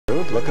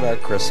look at our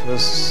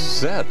Christmas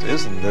set.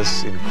 Isn't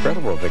this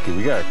incredible, Vicki?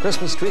 We got a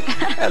Christmas tree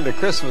and the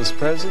Christmas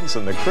presents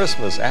and the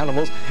Christmas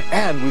animals,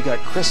 and we got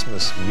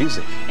Christmas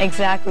music.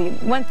 Exactly.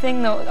 One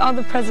thing, though, all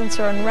the presents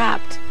are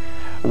unwrapped.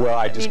 Well,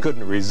 I just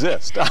couldn't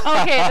resist. Okay,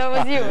 that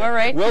was you. All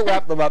right. We'll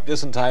wrap them up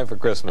just in time for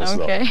Christmas,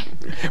 okay.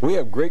 though. We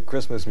have great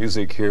Christmas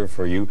music here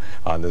for you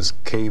on this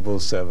Cable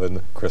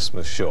 7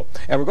 Christmas show.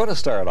 And we're going to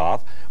start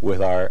off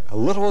with our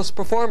littlest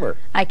performer.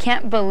 I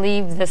can't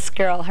believe this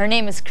girl. Her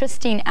name is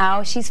Christine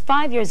Au. She's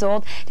 5 years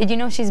old. Did you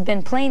know she's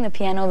been playing the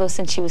piano, though,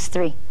 since she was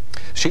 3?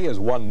 She has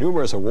won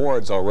numerous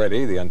awards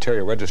already, the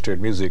Ontario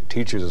Registered Music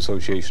Teachers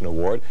Association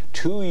Award,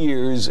 2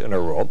 years in a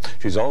row.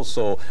 She's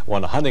also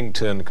won a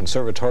Huntington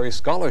Conservatory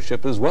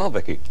Scholarship as well,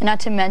 Vicki. Not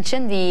to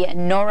mention the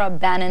Nora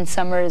Bannon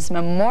Summers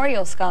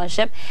Memorial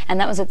Scholarship, and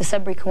that was at the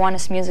Sudbury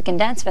Kiwanis Music and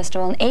Dance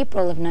Festival in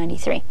April of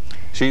 '93.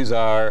 She's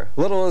our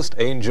littlest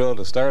angel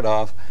to start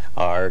off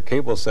our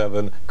Cable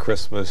 7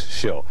 Christmas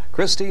show.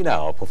 Christine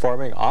Au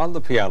performing on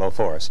the piano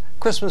for us.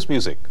 Christmas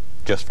music,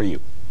 just for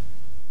you.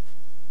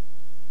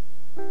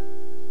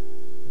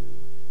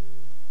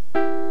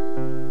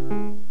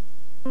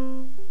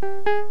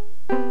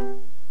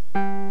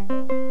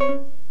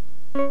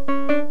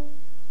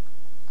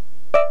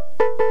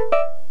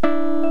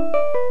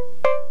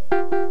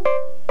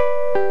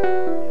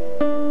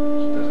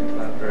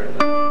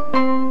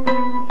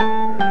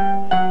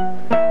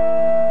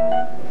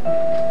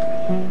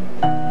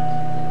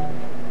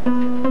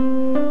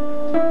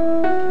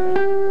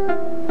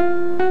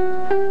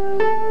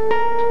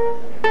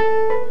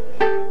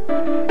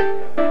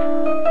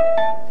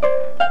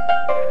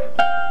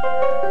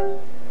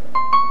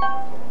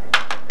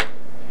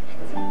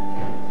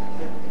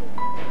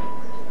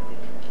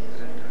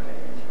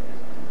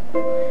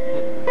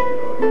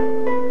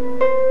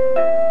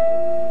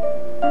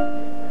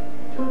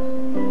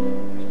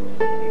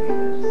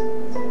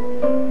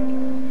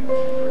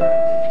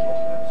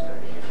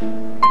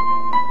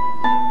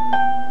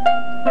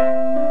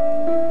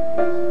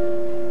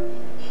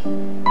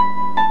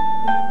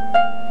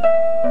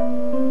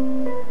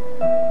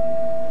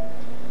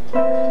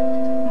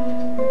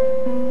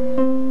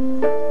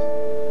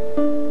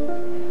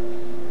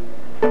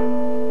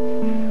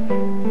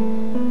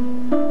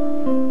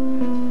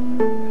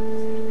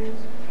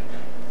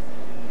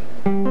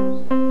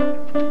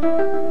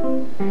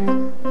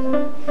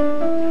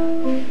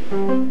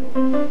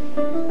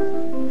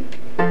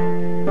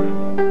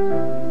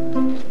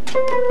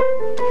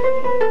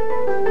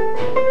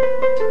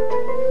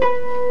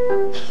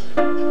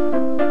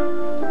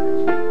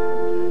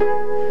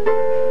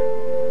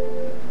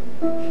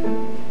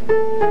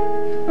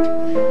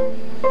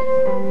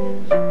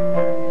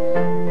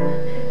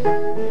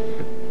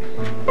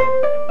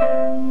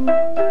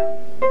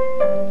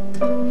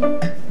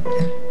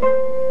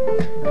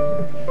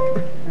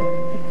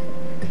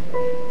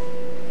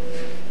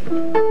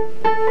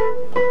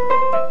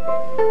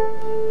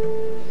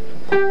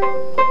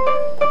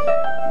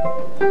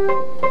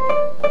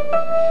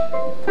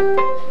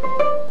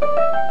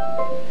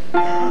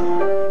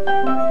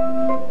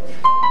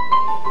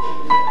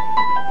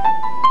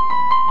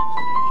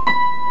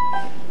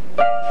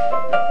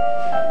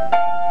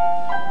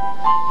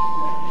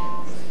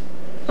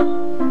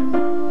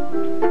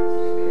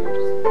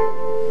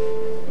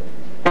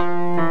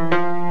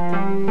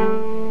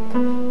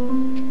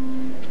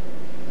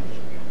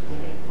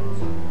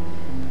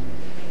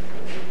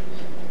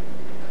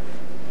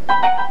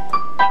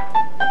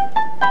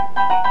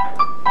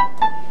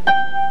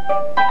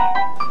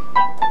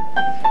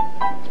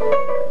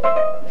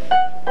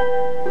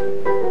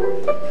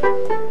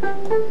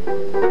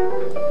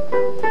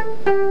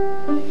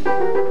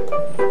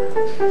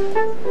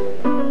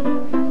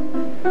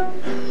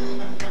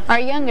 Our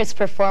youngest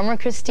performer,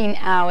 Christine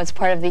Au, is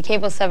part of the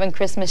Cable 7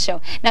 Christmas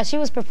show. Now, she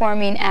was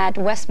performing at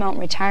Westmount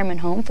Retirement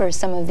Home for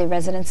some of the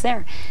residents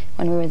there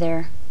when we were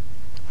there.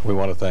 We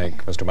want to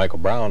thank Mr. Michael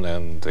Brown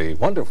and the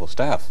wonderful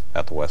staff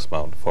at the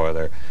Westmount for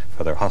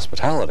their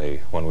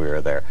hospitality when we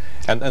were there.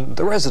 And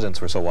the residents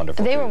were so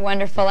wonderful. They were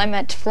wonderful. I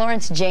met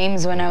Florence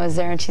James when I was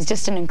there, and she's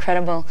just an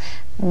incredible,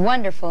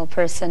 wonderful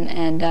person,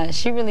 and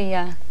she really,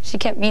 she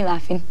kept me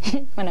laughing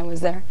when I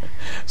was there.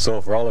 So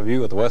for all of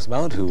you at the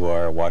Westmount who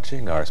are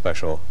watching our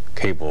special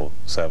Cable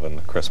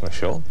 7 Christmas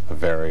show, a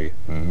very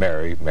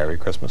Merry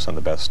Christmas and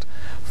the best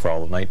for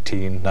all of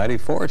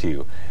 1994 to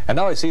you. And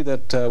now I see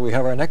that we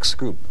have our next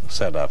group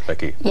set up,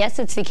 Vicki. Yes,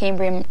 it's the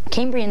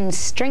Cambrian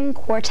String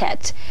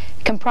Quartet,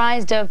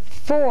 comprised of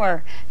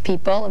 4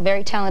 people,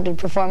 very talented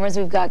performers.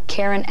 We've got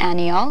Karen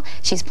Aniol,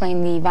 she's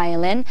playing the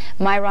violin,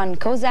 Myron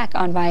Kozak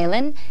on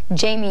violin,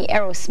 Jamie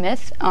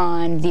Aerosmith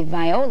on the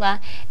viola,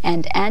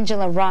 and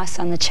Angela Ross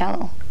on the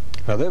cello.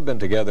 Now, they've been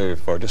together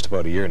for just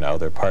about a year now.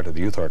 They're part of the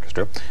youth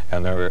orchestra,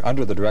 and they're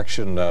under the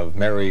direction of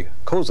Mary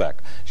Kozak.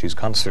 She's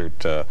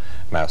concert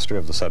master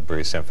of the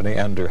Sudbury Symphony,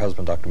 and her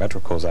husband, Dr.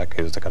 Metro Kozak,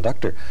 is the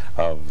conductor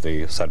of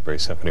the Sudbury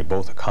Symphony,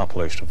 both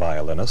accomplished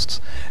violinists.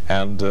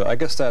 And I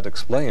guess that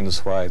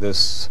explains why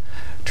this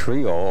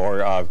trio,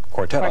 or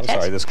quartet, I'm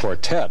sorry, this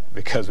quartet,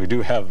 because we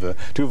do have the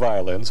two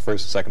violins,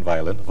 first and second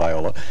violin,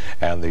 viola,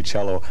 and the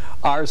cello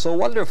are so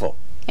wonderful.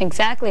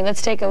 Exactly.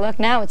 Let's take a look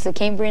now. It's the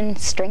Cambrian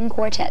String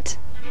Quartet.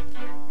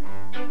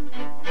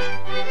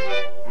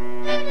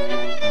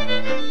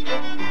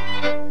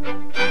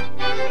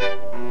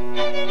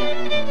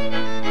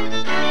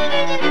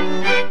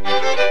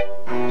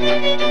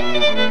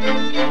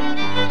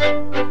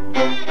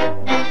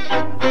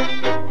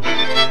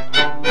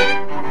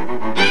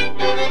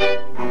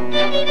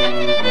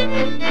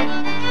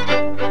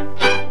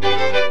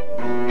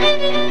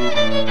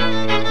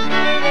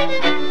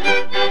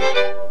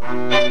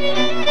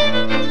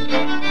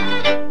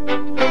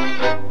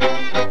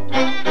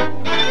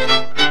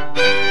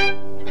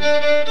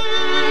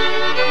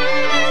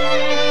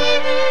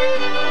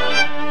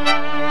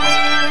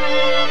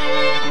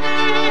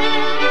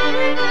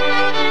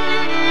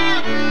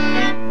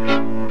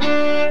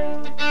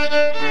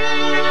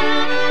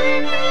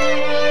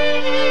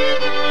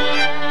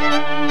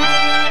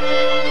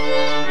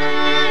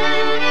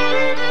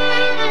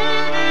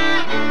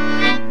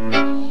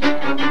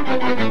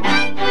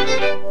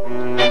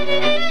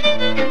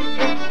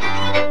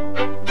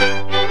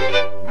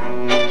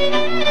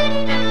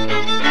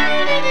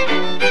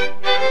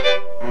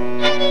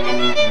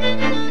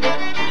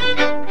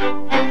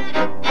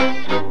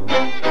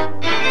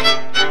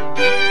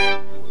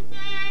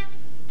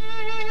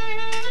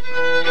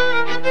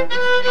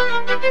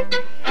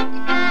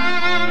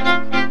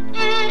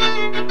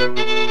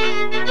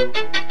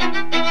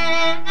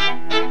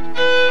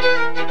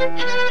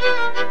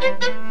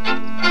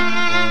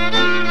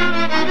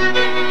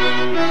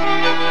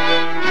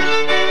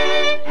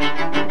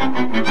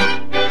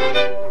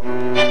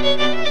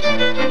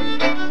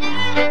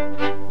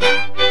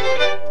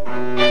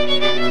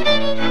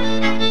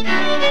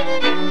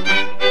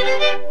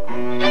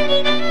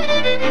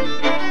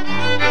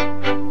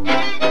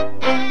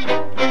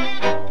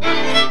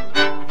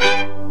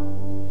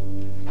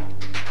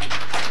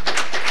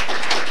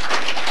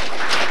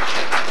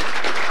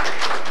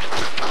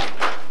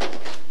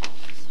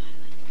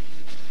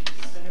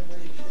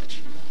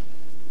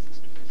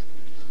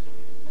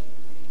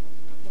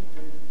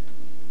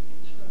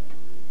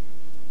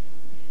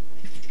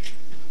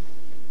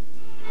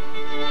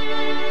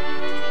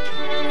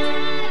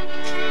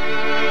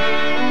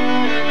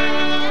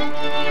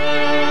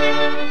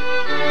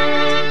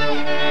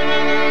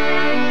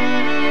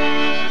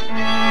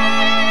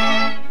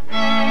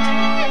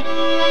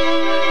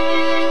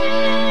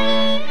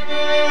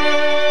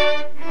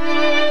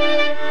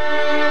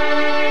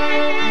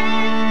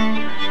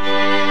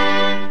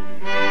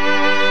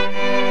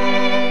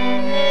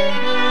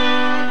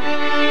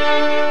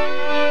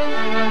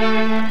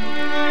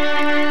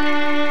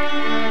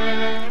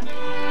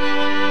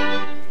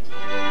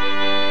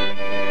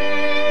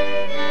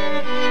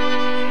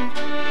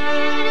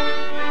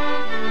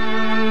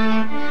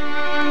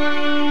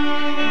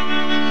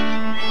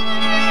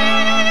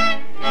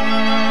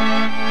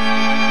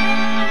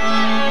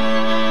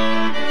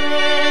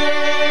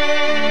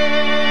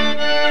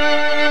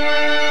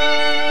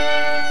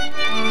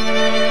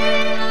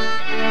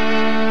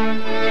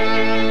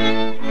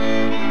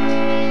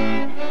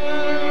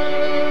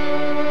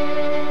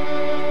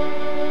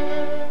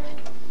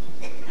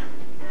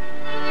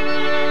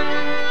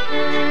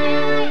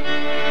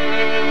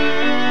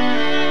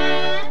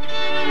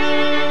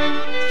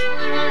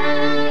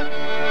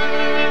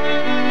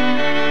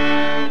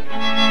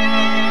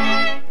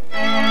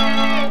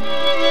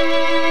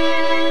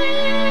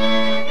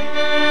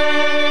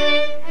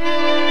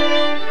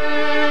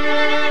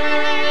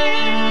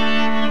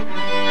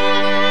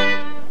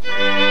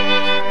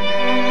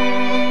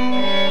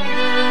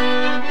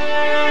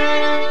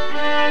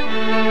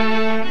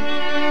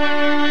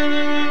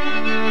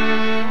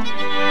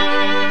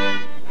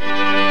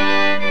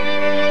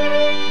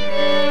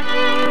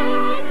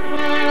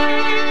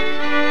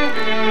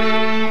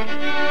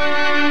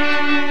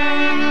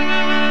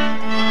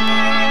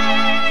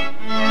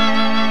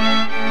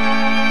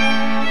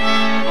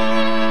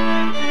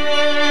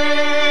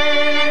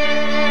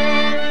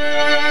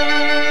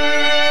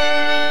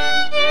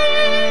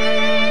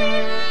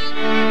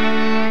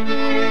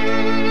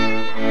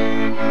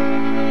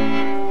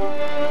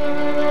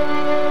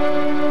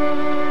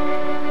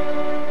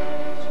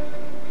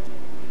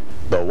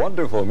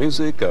 wonderful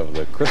music of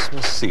the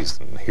Christmas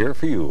season here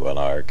for you on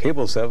our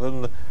Cable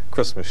 7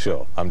 Christmas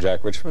show. I'm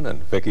Jack Richmond,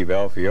 and Vicki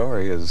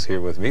Belfiore is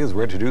here with me as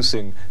we're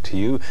introducing to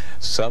you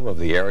some of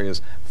the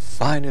area's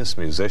finest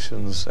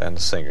musicians and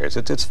singers.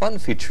 It's fun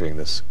featuring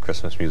this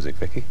Christmas music,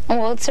 Vicki. Oh,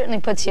 well, it certainly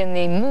puts you in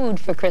the mood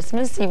for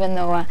Christmas, even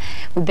though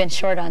we've been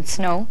short on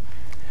snow.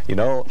 You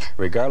know,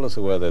 regardless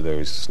of whether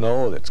there's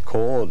snow, it's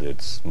cold,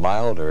 it's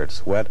mild, or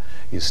it's wet,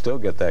 you still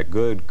get that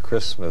good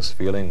Christmas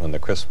feeling when the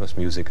Christmas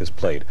music is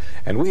played.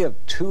 And we have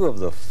two of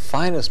the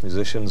finest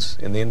musicians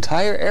in the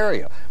entire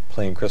area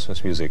playing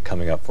Christmas music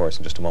coming up for us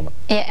in just a moment.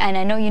 Yeah, and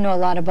I know you know a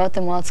lot about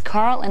them. Well, it's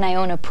Carl and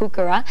Iona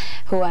Pukara,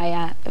 who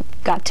I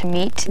got to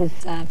meet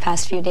this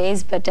past few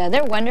days, but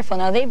they're wonderful.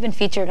 Now, they've been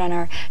featured on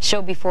our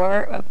show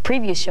before, a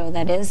previous show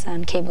that is,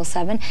 on Cable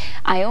 7.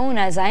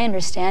 Iona, as I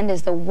understand,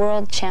 is the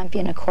world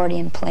champion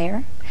accordion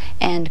player.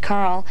 And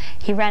Carl,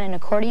 he ran an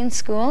accordion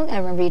school. I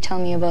remember you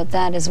telling me about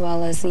that, as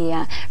well as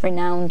the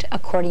renowned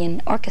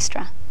accordion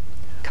orchestra.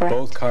 Correct?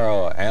 Both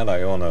Carl and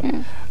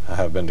Iona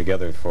have been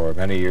together for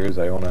many years,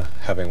 Iona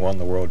having won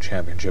the World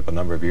Championship a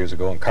number of years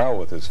ago, and Carl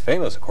with his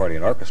famous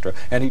accordion orchestra,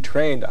 and he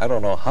trained I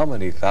don't know how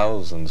many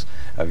thousands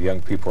of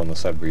young people in the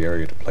Sudbury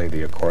area to play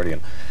the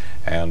accordion.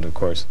 And of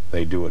course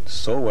they do it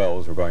so well,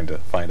 as we're going to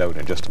find out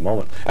in just a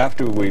moment,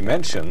 after we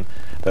mention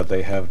that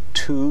they have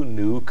 2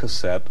 new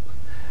cassette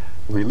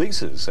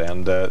releases,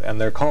 and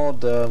they're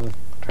called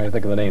trying to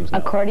think of the names now.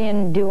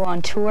 Accordion Duo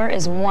on Tour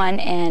is one,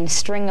 and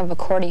String of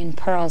Accordion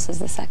Pearls is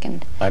the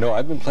second. I know,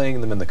 I've been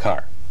playing them in the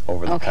car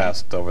over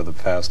the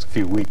past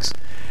few weeks,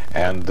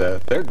 and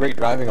they're great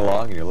driving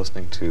along, and you're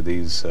listening to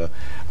these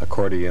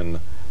accordion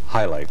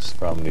highlights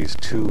from these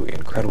 2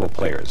 incredible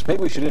players.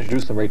 Maybe we should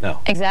introduce them right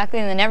now. Exactly,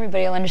 and then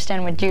everybody will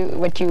understand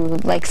what you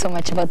like so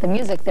much about the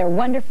music. They're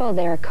wonderful.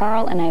 They're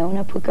Carl and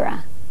Iona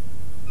Pukara.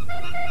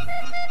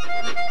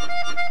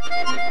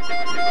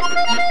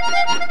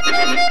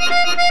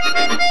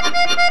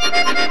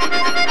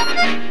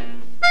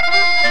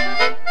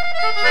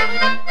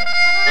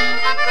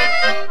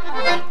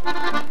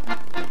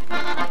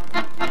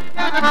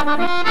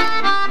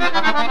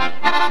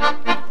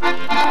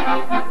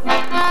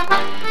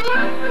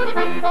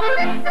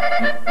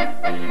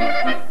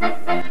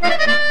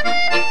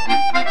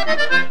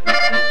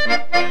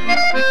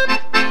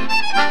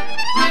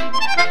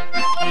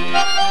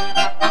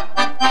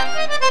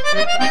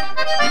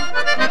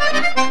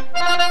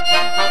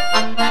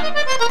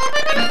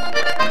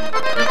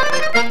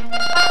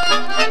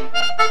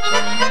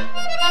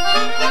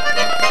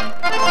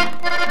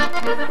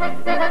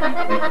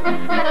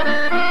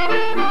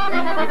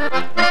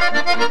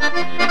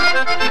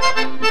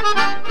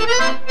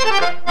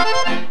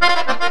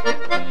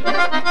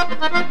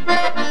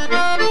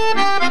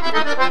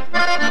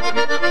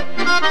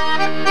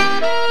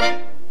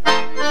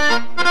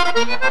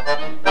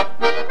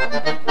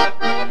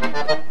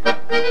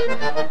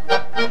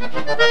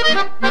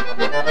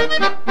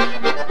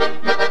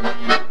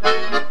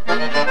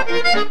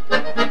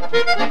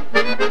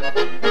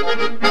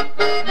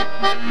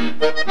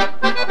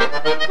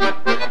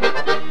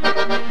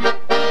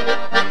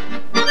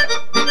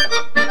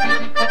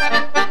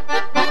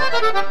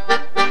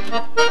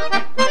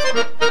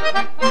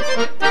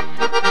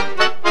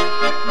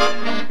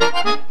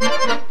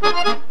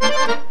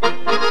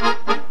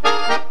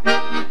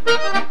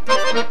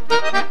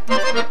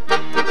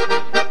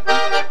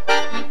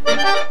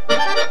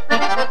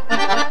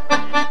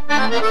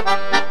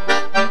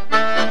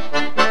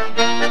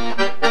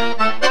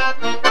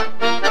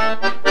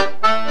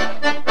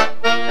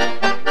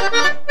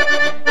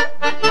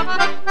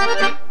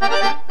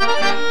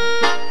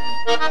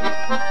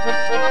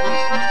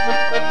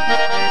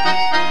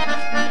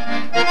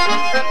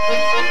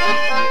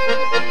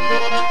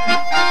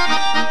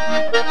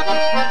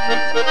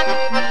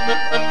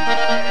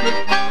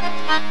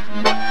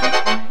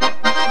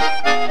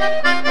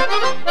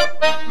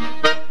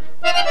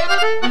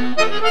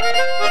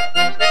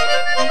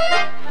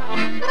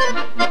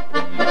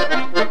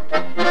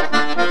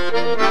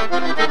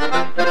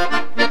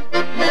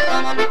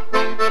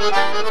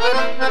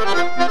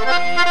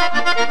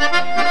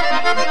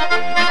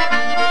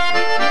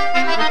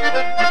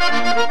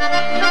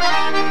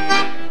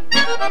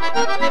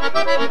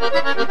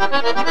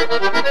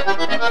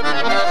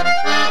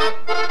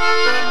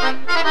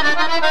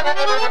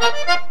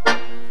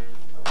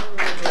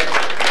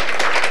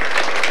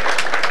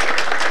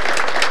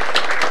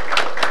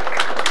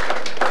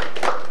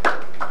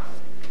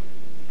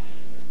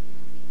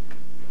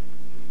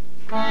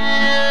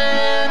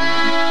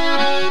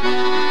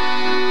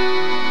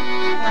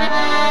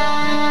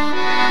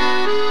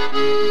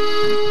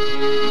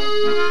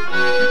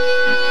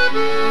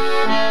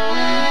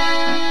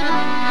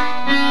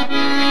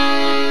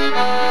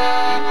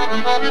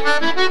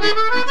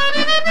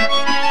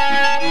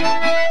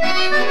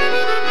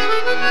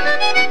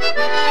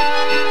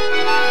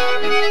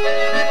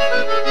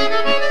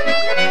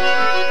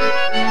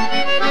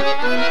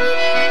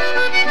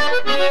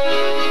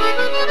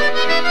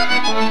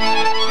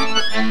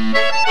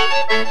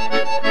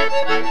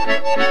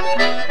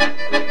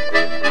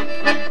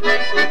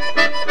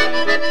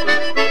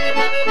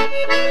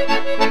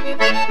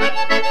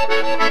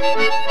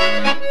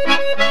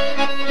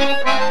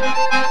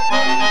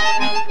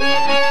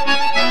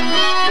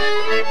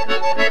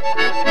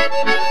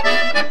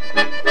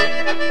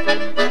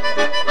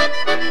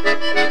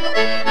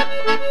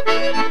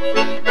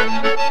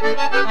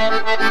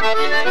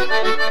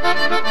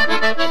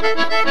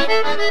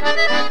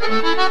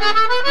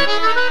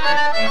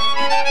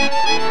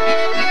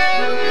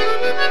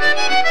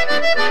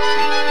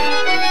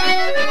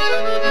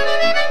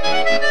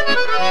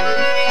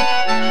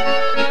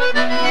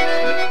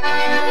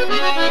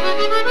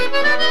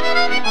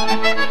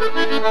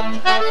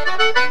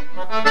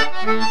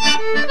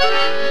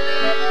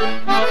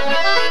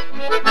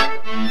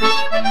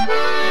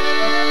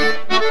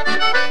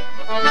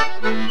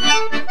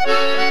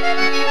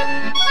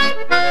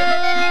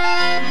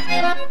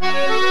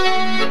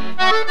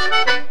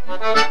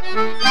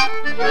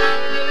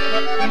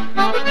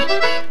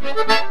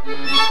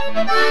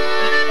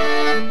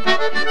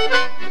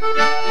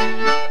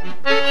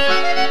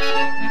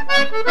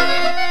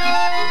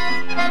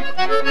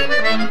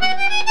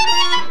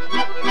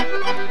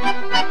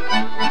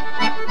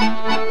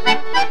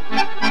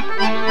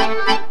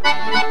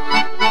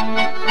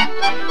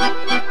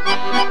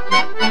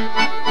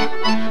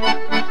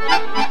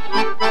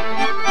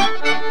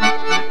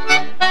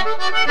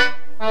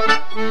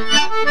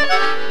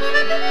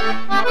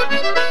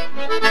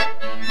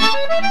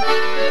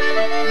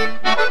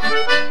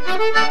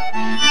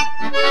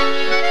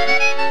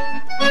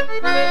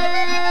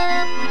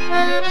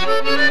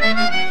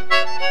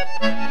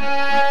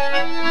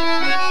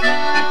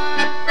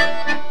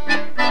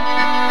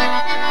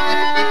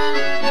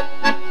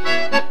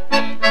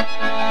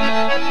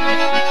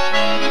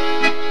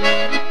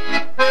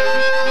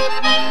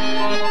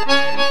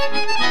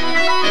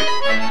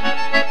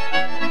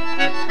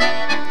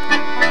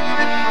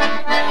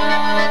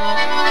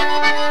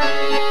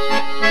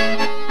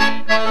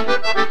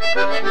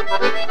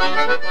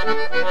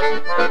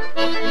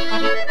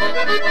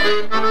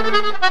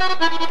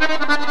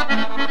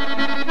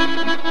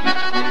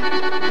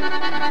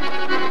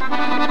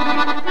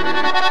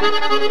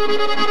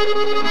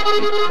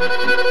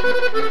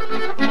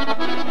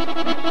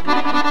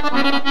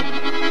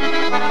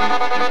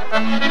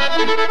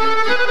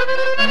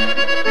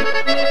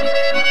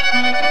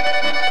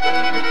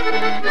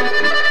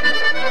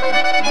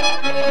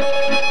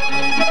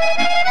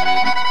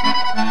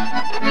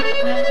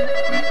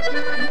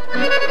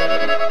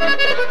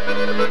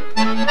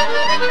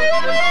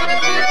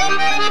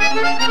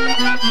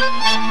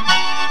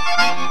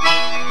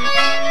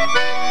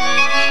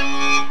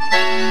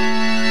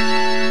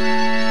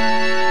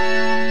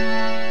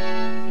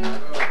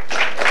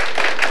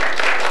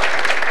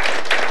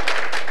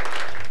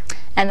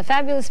 And the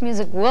fabulous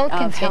music will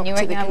continue.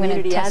 Right now I'm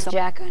going to test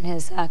Jack on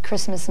his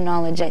Christmas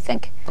knowledge, I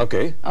think.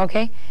 Okay.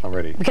 Okay? I'm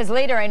ready. Because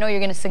later I know you're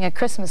going to sing a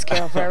Christmas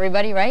carol for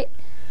everybody, right?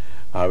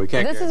 We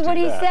can't This is what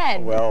he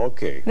said. Well,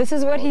 okay. This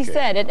is what he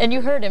said, and you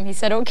heard him. He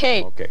said,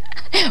 okay. Okay.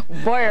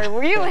 Boy,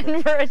 were you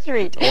in for a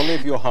treat. Only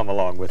if you'll hum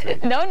along with me.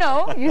 No,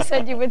 no, you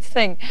said you would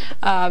sing.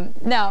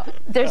 Now,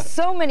 there's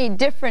so many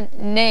different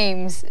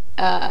names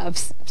of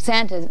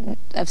Santa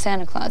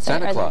Claus.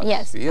 Santa Claus.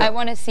 Yes. Yeah. I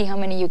want to see how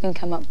many you can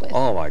come up with.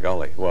 Oh, my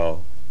golly.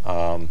 Well,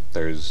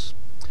 there's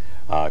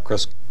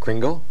Kris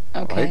Kringle.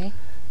 Okay.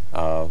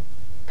 Right?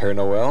 Père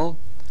Noël,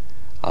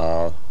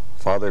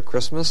 Father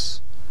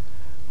Christmas,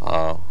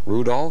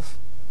 Rudolph.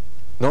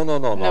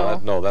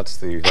 No, that's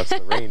the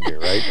reindeer,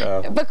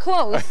 right? But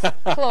close,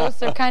 close.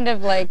 They're kind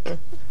of like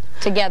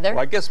together.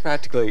 Well, I guess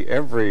practically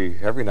every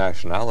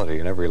nationality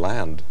in every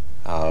land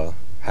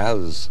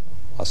has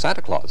a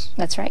Santa Claus.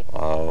 That's right.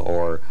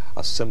 Or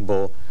a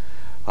symbol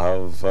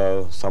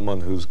of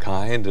someone who's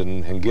kind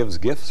and gives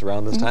gifts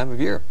around this time of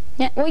year.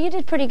 Yeah. Well, you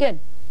did pretty good.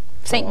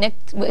 Saint Nick.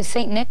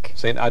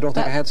 I don't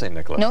think I had Saint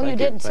Nicholas. No, you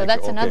didn't. So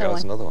that's another one.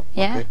 That's another one.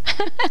 Yeah.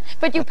 Okay.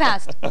 But you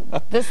passed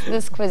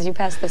this quiz. You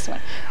passed this one.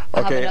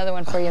 We'll have another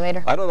one for you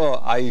later. I don't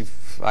know.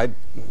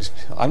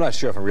 I'm not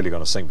sure if I'm really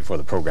going to sing before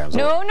the program's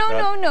over.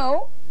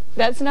 No.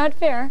 That's not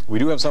fair. We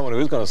do have someone who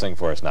is going to sing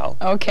for us now.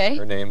 Okay.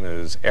 Her name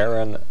is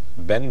Erin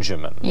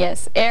Benjamin.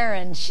 Yes,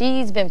 Erin.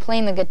 She's been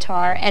playing the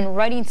guitar and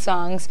writing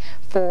songs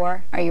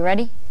for, are you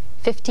ready?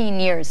 15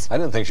 years. I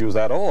didn't think she was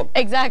that old.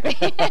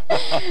 Exactly.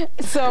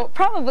 So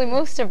probably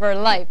most of her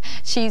life.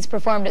 She's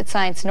performed at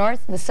Science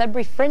North, the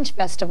Sudbury Fringe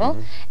Festival,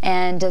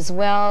 and as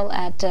well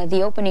at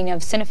the opening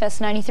of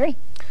Cinefest 93.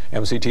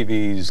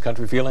 MCTV's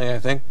Country Feeling, I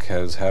think,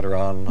 has had her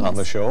on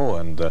the show,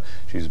 and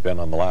she's been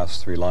on the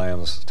last 3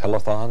 Lions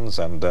telethons,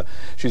 and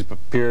she's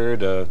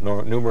appeared at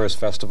numerous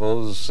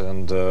festivals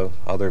and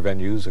other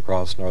venues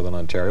across Northern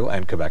Ontario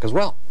and Quebec as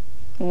well.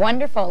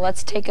 Wonderful.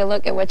 Let's take a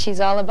look at what she's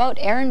all about.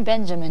 Erin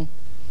Benjamin.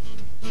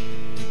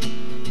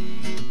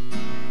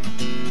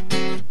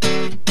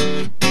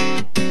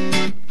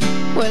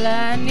 Well,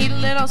 I need a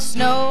little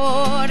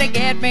snow to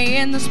get me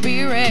in the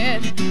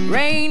spirit.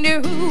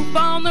 Reindeer hoof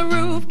on the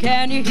roof,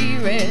 can you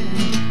hear it?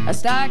 A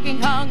stocking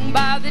hung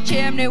by the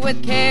chimney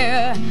with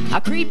care. I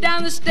creep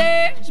down the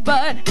stairs,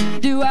 but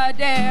do I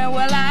dare?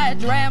 Well, I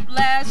dreamt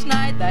last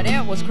night that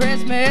it was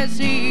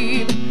Christmas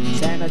Eve.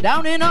 Santa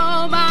down in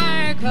all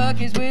my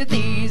cookies with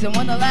ease, and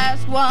when the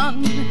last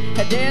one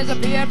had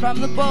disappeared from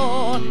the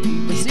bowl,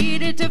 he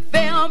proceeded to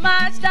fill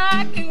my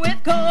stocking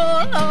with coal.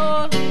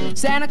 Oh,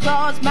 Santa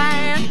Claus,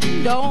 man,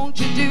 don't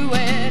you do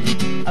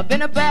it. I've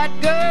been a bad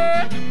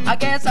girl, I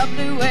guess I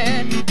blew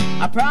it.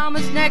 I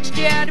promise next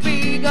year to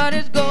be good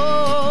as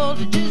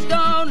gold. Just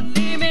don't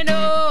leave me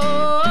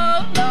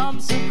no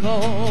lumps of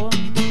coal.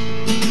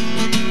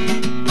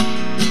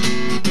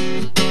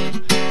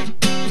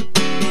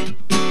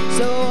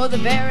 So the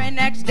very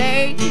next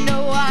day, you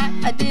know,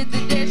 I did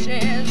the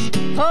dishes.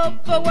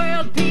 Hope for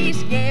world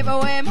peace, gave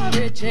away my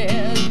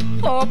riches.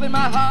 Hope in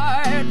my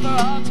heart for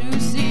all to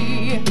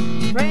see.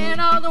 Praying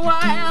all the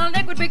while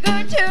Nick would be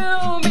good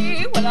to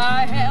me. Well,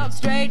 I helped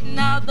straighten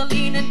out the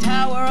leanest Leaning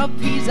Tower of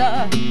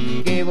Pisa.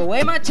 Gave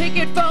away my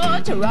ticket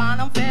for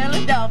Toronto,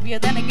 Philadelphia.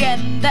 Then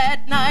again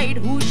that night,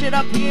 who should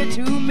appear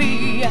to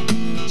me?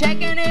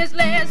 Checking his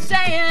list,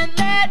 saying,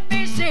 let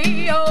me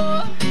see.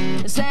 Oh,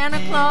 Santa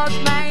Claus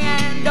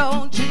man,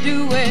 don't you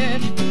do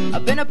it.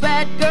 I've been a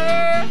bad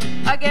girl,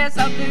 I guess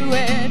I'll do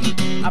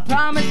it. I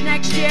promise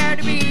next year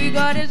to be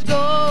good as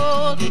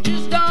gold.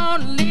 Just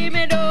don't leave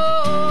me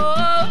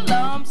no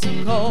lumps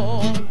of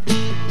coal.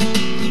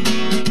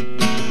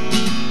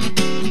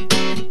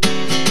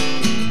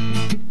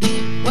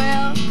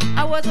 Well,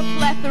 I was a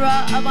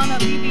plethora of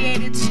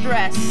unalleviated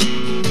stress.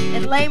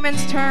 In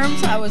layman's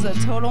terms, I was a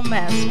total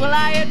mess. Well,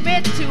 I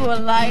admit to a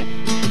life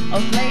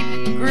of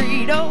blatant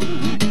greed. Oh,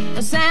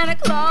 Santa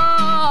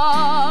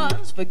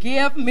Claus,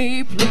 forgive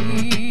me,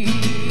 please.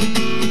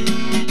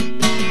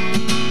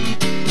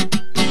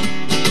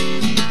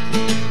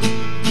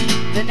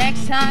 The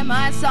next time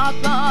I saw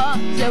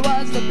Claus, it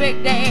was the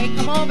big day.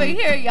 Come over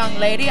here, young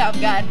lady, I've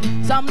got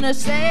something to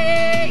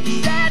say.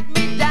 He sat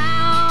me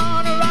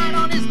down right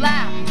on his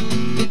lap.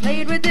 He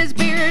played with his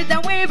beard,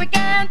 then we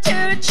began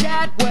to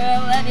chat.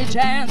 Well, any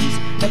chance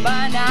that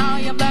by now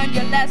you've learned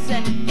your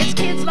lesson? It's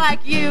kids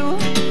like you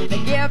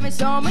that give me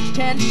so much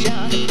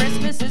tension.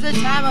 Christmas is a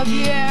time of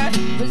year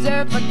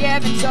reserved for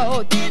giving,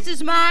 so this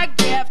is my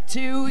gift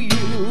to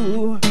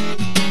you.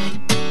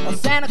 Well,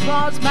 Santa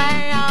Claus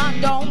man,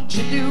 don't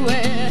you do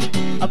it.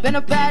 I've been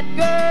a bad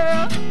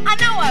girl, I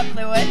know I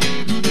blew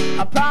it.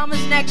 I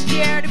promise next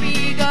year to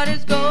be good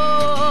as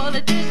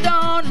gold. Just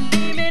don't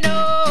leave me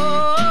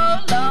no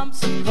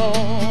lumps of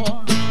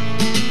coal.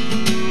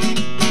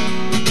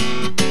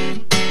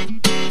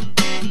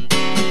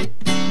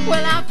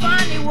 Well, I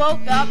finally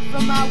woke up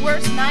from my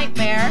worst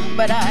nightmare,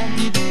 but I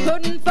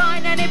couldn't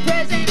find any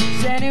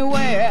presents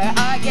anywhere.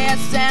 I guess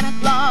Santa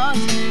Claus,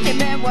 he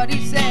meant what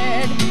he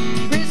said.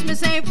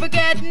 Christmas ain't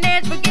forgetting,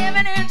 it's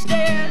forgiving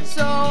instead.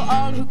 So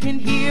all who can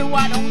hear,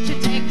 why don't you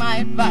take my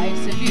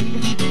advice? If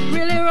you'd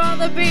really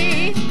rather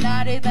be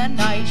naughty than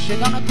nice, you're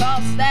gonna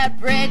cross that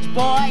bridge,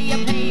 boy,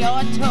 you pay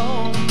your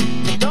toll.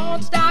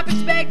 Don't stop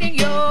expecting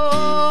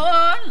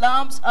your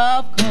lumps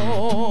of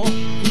coal.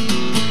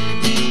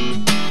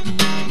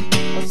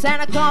 Well,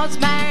 Santa Claus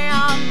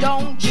man,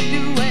 don't you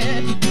do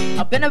it.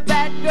 I've been a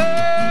bad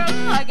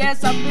girl, I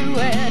guess I blew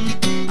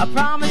it. I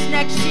promise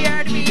next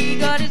year to be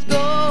good as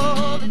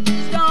gold.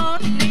 Just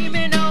don't leave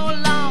me no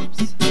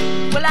lumps.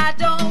 Well, I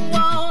don't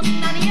want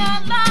none of your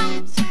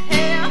lumps.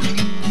 Here,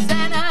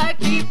 Santa,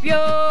 keep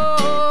your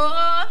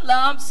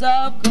lumps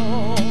of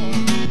gold.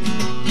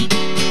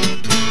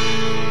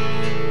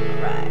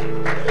 All right,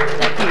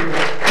 thank you.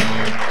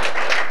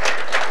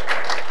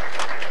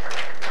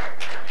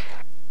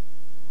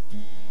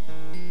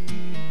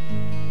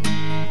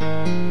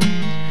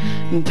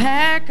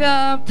 Pack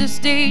up the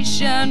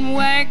station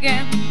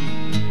wagon,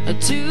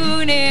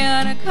 tune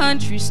in a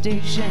country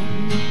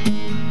station,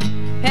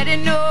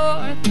 heading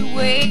north the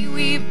way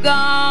we've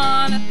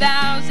gone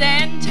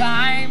 1,000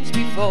 times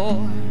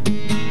before.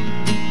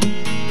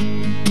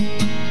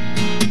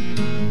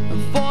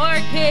 4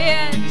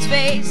 kids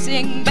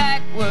facing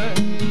backward,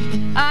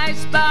 I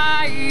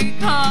spy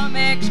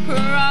comics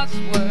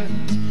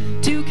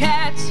crosswords. 2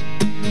 cats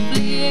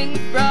fleeing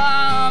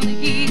from the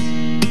heat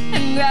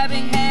and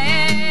grabbing hands.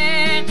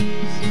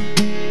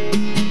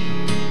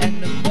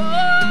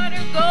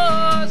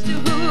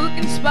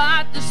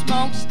 Spot the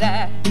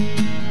smokestack,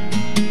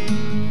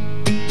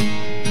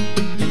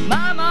 and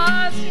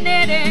Mama's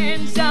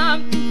knitting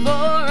something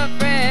for a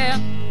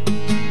friend.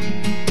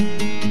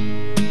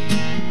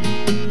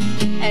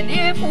 And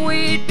if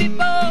we'd be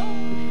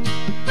bold,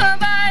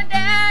 by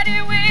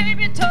Daddy we'd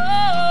be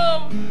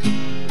told,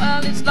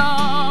 well, this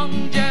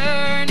long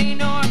journey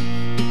north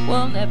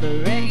will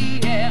never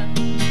end.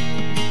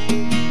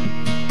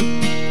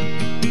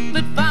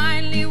 But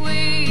finally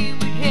we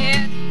would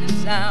hit the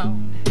sound.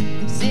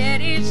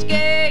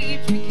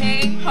 Cityscapes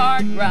became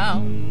hard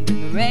ground,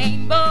 and the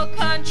rainbow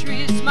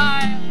country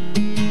smiled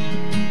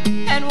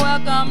and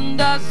welcomed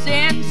us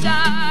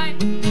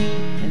inside.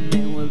 And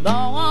there were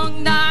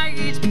long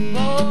nights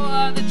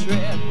before the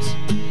trips,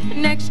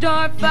 next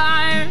door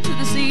fires,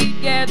 the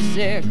seat gets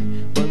sick,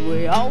 but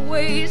we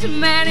always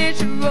managed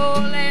to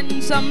roll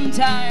in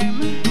sometime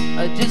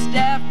just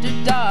after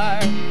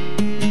dark.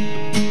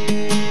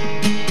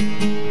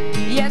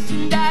 Yes,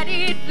 and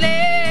Daddy'd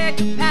flick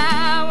the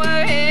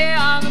power here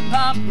on the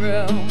pump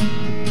room,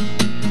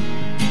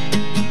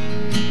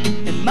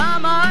 and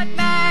Mama'd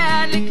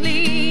madly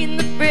clean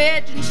the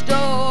fridge and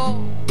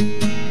stove,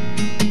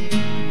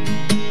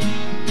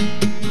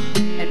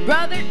 and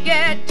Brother'd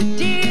get to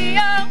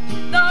deal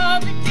with all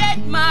the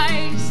dead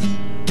mice,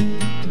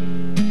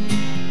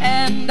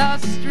 and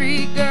us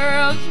 3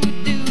 girls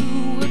would do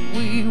what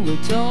we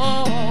were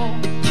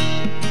told.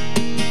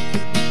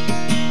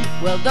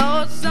 Well,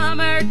 those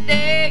summer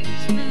days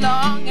were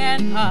long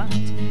and hot.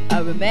 I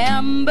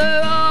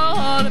remember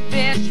all the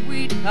fish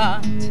we'd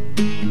caught,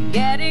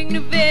 getting to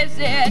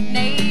visit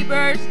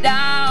neighbors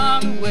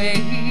down the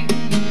way.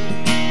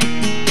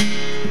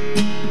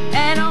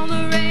 And on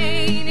the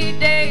rainy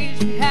days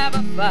we'd have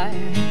a fire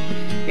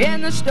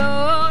in the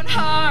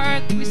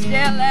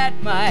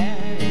admire.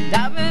 And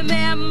I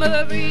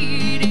remember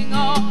reading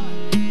all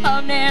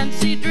of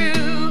Nancy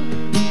Drew.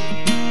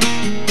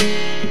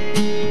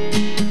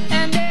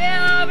 And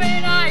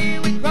every night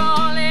we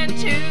crawl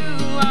into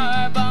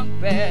our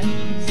bunk beds.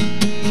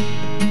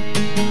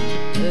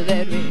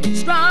 There'd be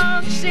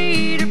strong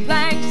cedar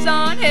planks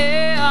on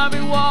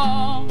every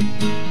wall.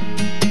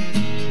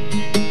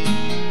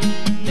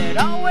 There'd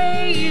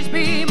always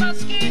be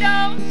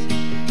mosquitoes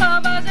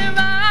buzzing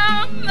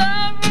around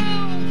the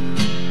room,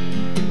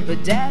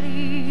 but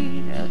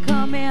Daddy'd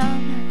come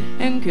in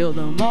and kill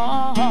them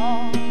all.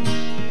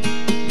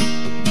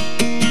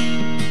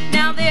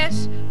 Now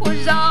this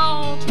was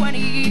all 20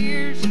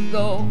 years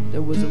ago.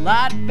 There was a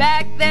lot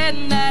back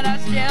then that I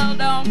still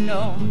don't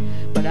know,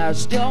 but I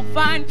still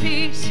find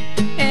peace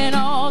in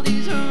all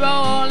these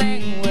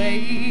rolling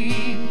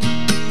waves.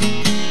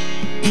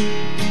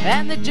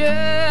 And the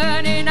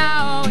journey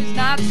now is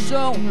not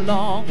so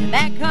long, and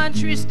that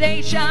country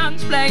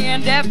station's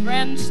playing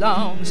different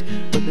songs,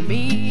 but the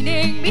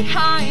meaning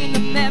behind the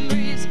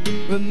memories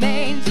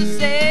remains the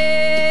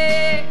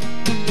same.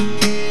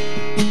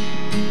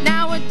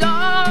 Now $1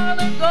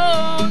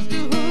 goes to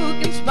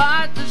who can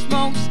spot the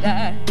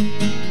smokestack,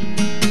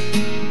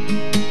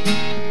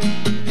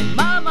 and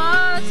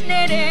Mama's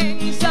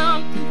knitting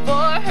something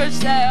for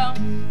herself.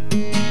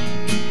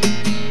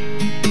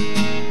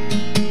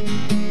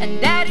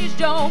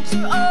 Jokes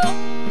are old,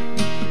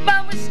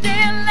 but we still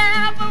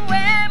laugh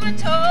when we're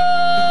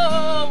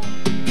told.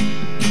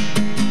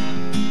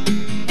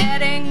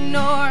 Heading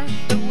north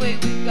the way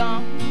we've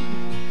gone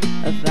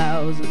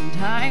 1,000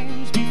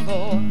 times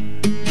before.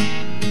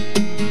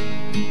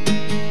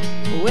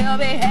 We'll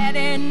be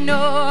heading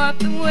north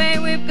the way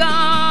we've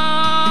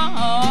gone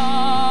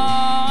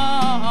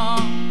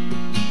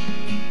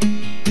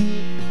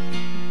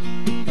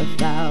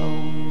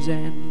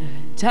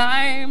 1,000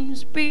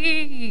 times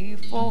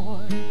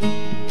before.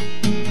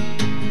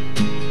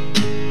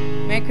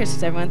 Merry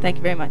Christmas, everyone. Thank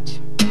you very much.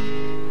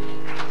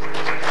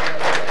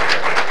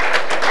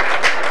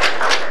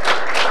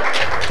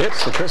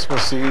 It's the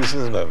Christmas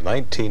season of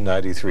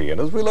 1993, and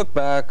as we look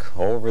back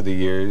over the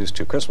years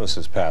to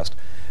Christmases past,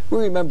 we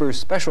remember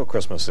special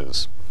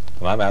Christmases.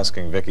 And I'm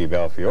asking Vicki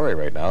Belfiore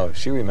right now if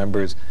she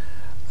remembers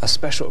a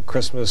special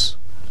Christmas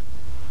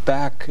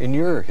back in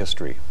your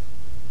history.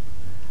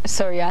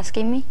 So are you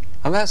asking me?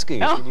 I'm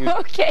asking. Oh,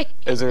 okay.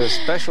 Is there a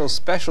special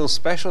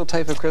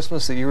type of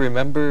Christmas that you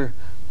remember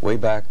way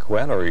back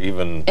when, or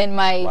even in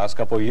my last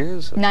couple of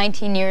years?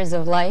 19 years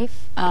of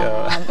life.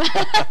 Let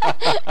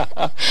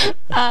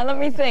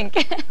me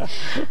think.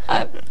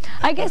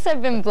 I guess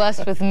I've been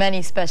blessed with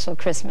many special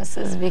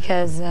Christmases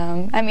because,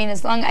 I mean,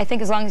 as long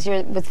as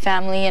you're with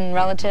family and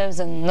relatives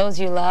and those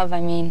you love,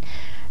 I mean,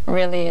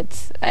 really,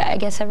 I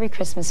guess every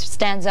Christmas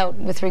stands out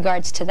with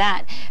regards to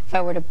that. If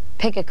I were to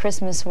pick a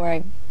Christmas where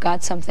I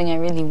got something I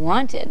really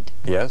wanted.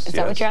 Yes, Is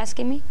that what you're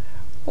asking me?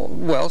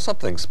 Well,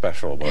 something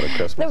special about a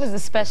Christmas. There was a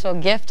special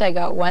gift I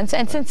got once,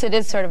 and since it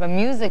is sort of a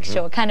music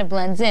show, it kind of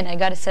blends in. I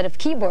got a set of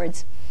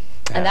keyboards,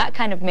 and that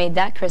kind of made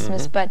that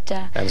Christmas, but...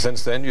 and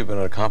since then, you've been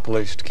an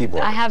accomplished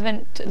keyboarder. I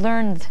haven't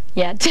learned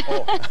yet.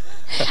 Oh.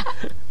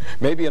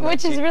 Maybe in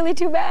which is really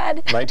too bad.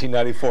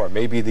 1994,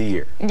 maybe the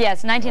year.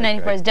 Yes,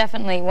 1994 is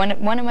definitely one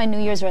of my New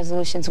Year's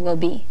resolutions will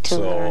be to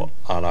learn. So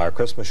on our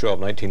Christmas show of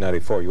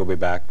 1994, you'll be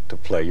back to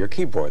play your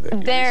keyboard that you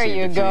received a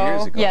few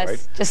years ago, yes,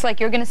 right? Just like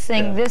you're going to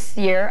sing this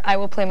year, I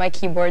will play my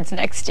keyboards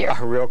next year.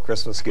 A real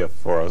Christmas gift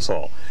for us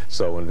all.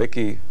 So when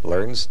Vicki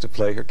learns to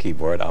play her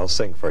keyboard, I'll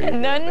sing for you.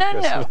 No.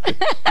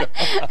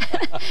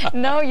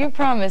 No, you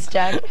promised,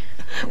 Jack.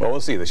 Well,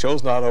 we'll see. The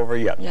show's not over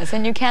yet. Yes,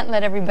 and you can't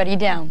let everybody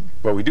down.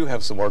 But we do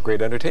have some more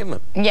great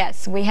entertainment.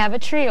 Yes, we have a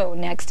trio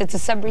next. It's a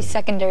Sudbury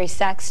Secondary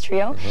Sax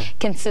Trio.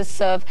 Consists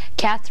of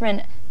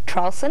Catherine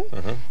Tralson.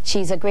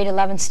 She's a grade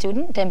 11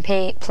 student and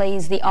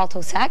plays the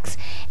alto sax.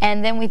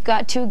 And then we've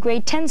got 2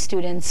 grade 10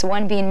 students,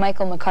 one being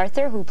Michael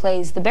MacArthur, who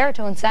plays the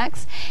baritone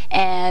sax,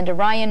 and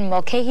Ryan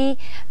Mulcahy,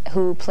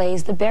 who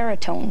plays the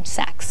baritone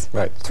sax.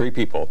 Right, 3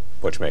 people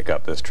which make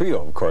up this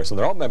trio, of course, and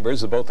they're all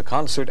members of both the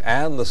concert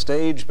and the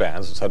stage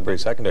bands at Sudbury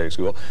Secondary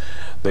School.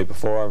 They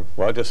perform,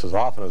 well, just as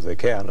often as they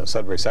can at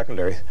Sudbury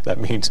Secondary. That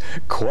means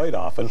quite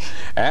often.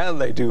 And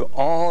they do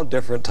all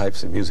different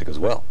types of music as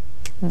well.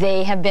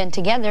 They have been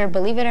together,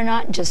 believe it or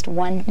not, just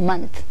 1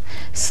 month.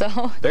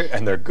 So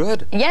they're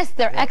good. Yes,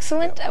 they're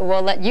excellent. Yeah.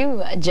 We'll let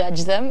you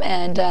judge them,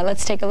 and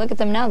let's take a look at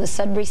them now. The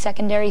Sudbury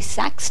Secondary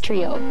Sax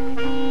Trio.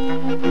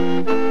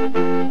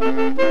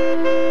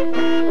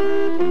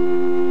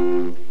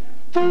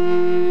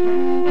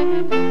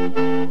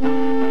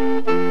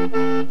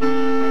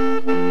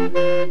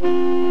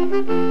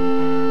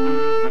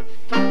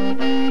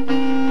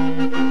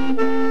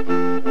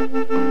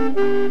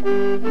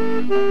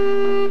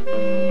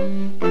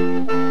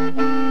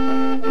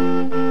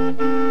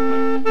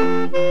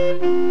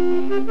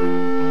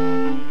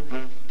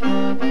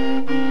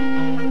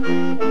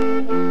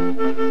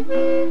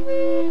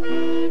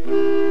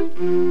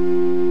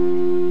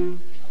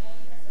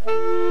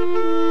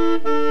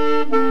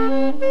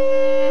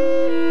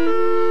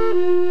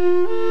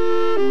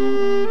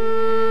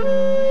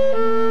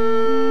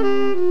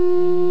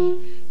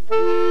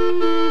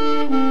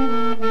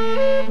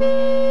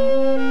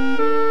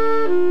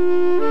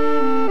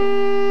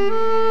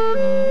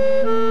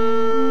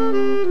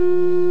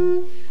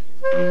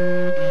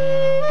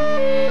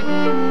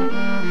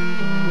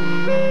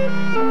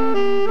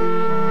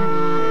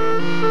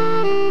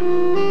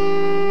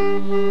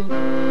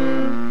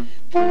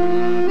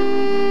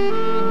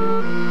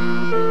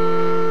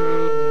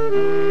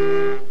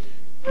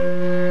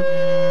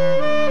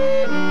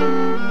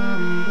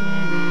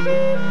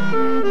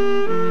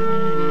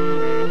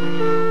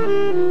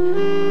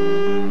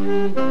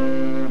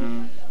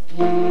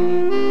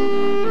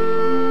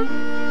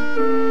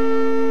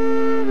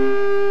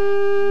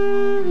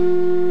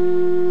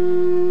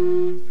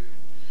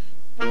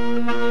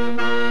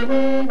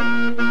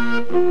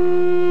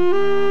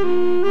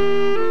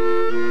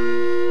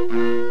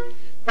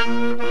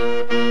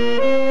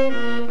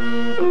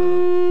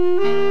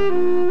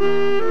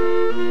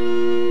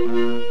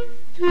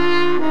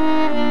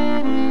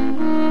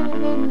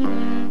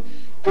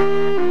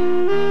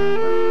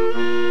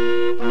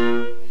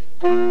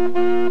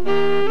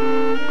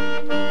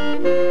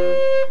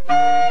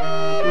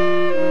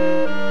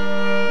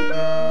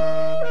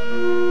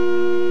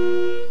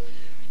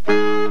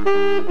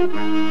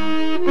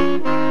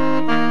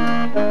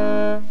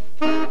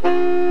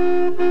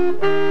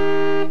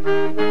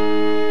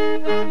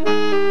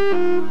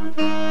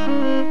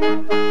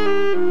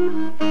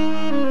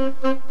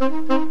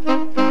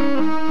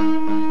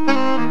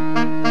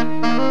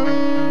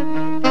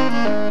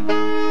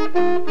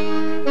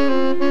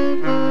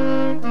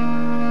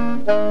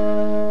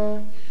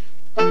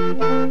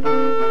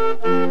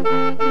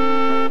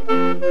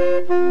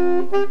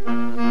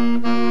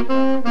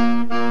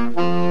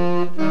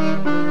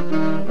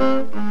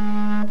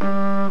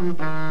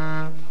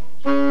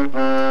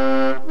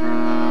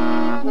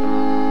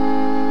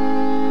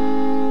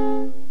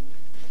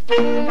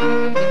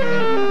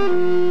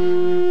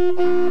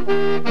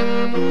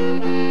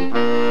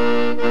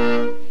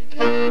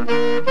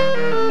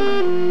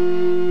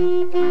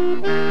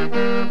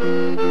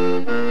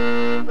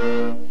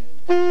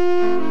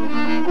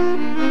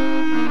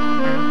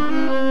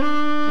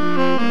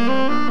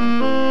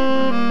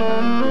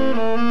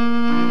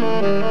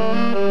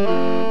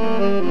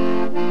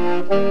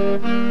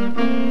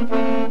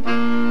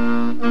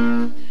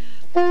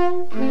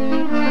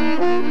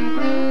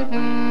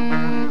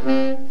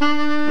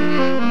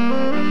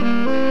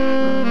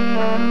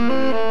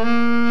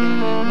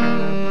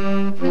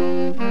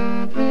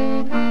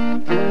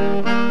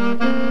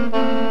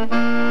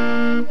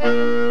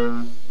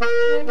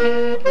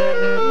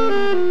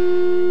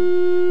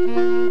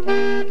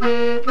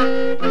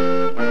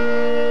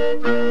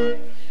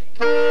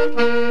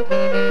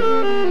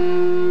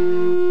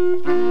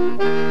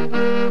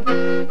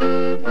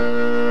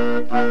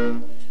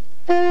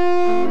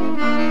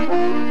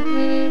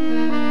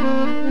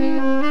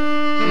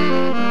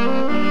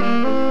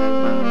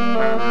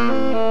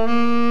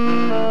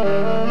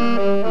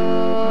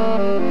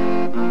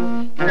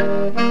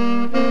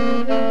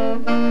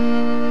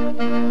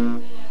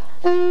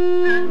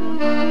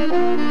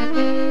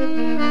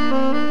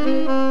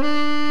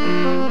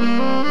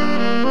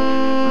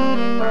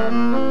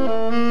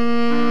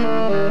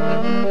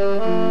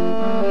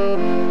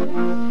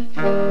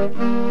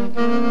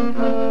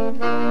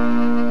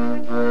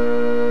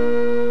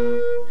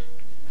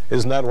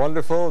 Isn't that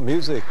wonderful?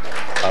 Music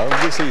of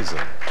the season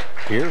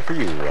here for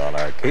you on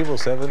our Cable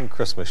 7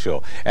 Christmas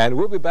show. And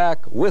we'll be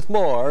back with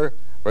more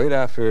right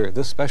after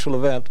this special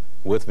event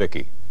with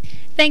Vicki.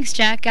 Thanks,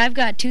 Jack. I've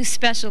got two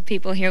special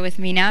people here with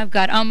me now. I've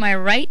got on my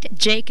right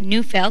Jake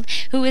Neufeld,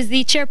 who is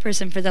the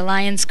chairperson for the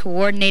Lions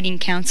Coordinating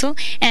Council,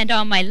 and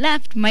on my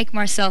left, Mike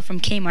Marcel from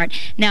Kmart.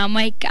 Now,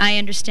 Mike, I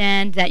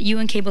understand that you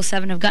and Cable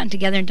 7 have gotten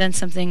together and done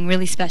something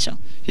really special.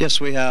 Yes,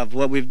 we have.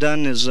 What we've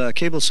done is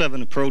Cable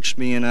 7 approached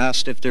me and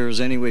asked if there was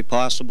any way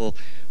possible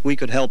we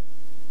could help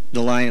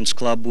the Lions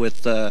Club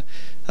with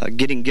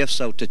getting gifts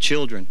out to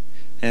children.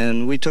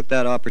 And we took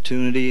that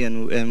opportunity,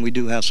 and we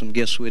do have some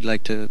gifts we'd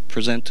like to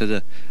present to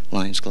the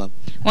Lions Club.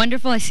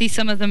 Wonderful. I see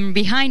some of them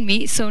behind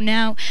me. So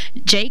now,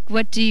 Jake,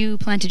 what do you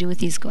plan to do with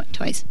these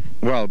toys?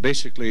 Well,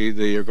 basically,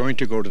 they are going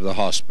to go to the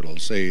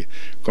hospitals. They're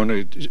going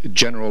to,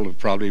 general will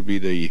probably be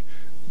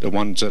the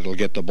ones that'll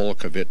get the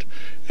bulk of it.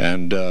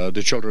 And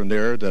the children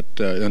there,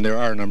 and there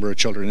are a number of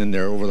children in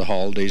there over the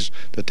holidays,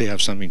 that they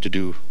have something to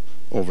do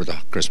over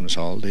the Christmas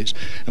holidays.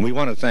 And we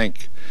want to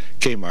thank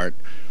Kmart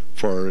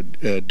for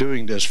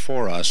doing this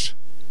for us,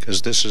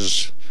 because this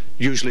is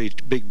usually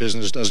big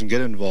business doesn't get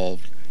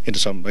involved into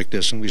something like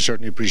this, and we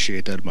certainly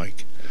appreciate that,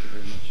 Mike. Thank you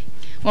very much.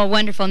 Well,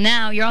 wonderful.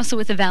 Now, you're also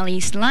with the Valley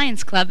East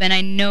Lions Club, and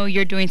I know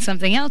you're doing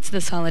something else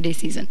this holiday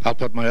season. I'll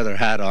put my other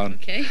hat on.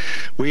 Okay.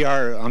 We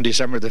are, on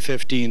December the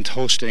 15th,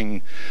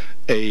 hosting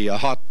a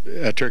hot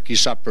turkey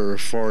supper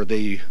for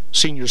the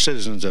senior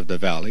citizens of the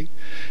Valley,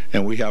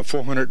 and we have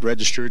 400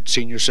 registered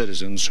senior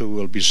citizens who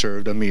will be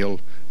served a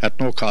meal at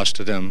no cost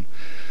to them,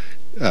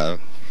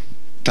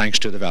 thanks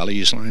to the Valley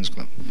East Lions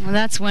Club. Well,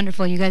 that's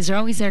wonderful. You guys are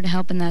always there to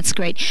help, and that's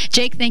great.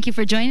 Jake, thank you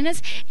for joining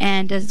us,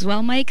 and as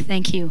well, Mike,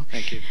 thank you.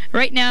 Thank you.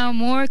 Right now,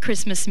 more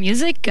Christmas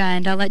music,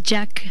 and I'll let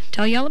Jack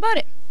tell you all about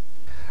it.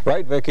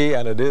 Right, Vicki,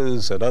 and it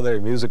is another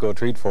musical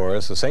treat for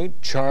us. The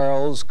St.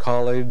 Charles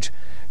College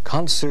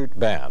Concert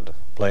Band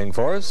playing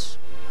for us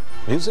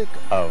music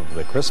of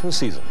the Christmas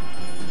season.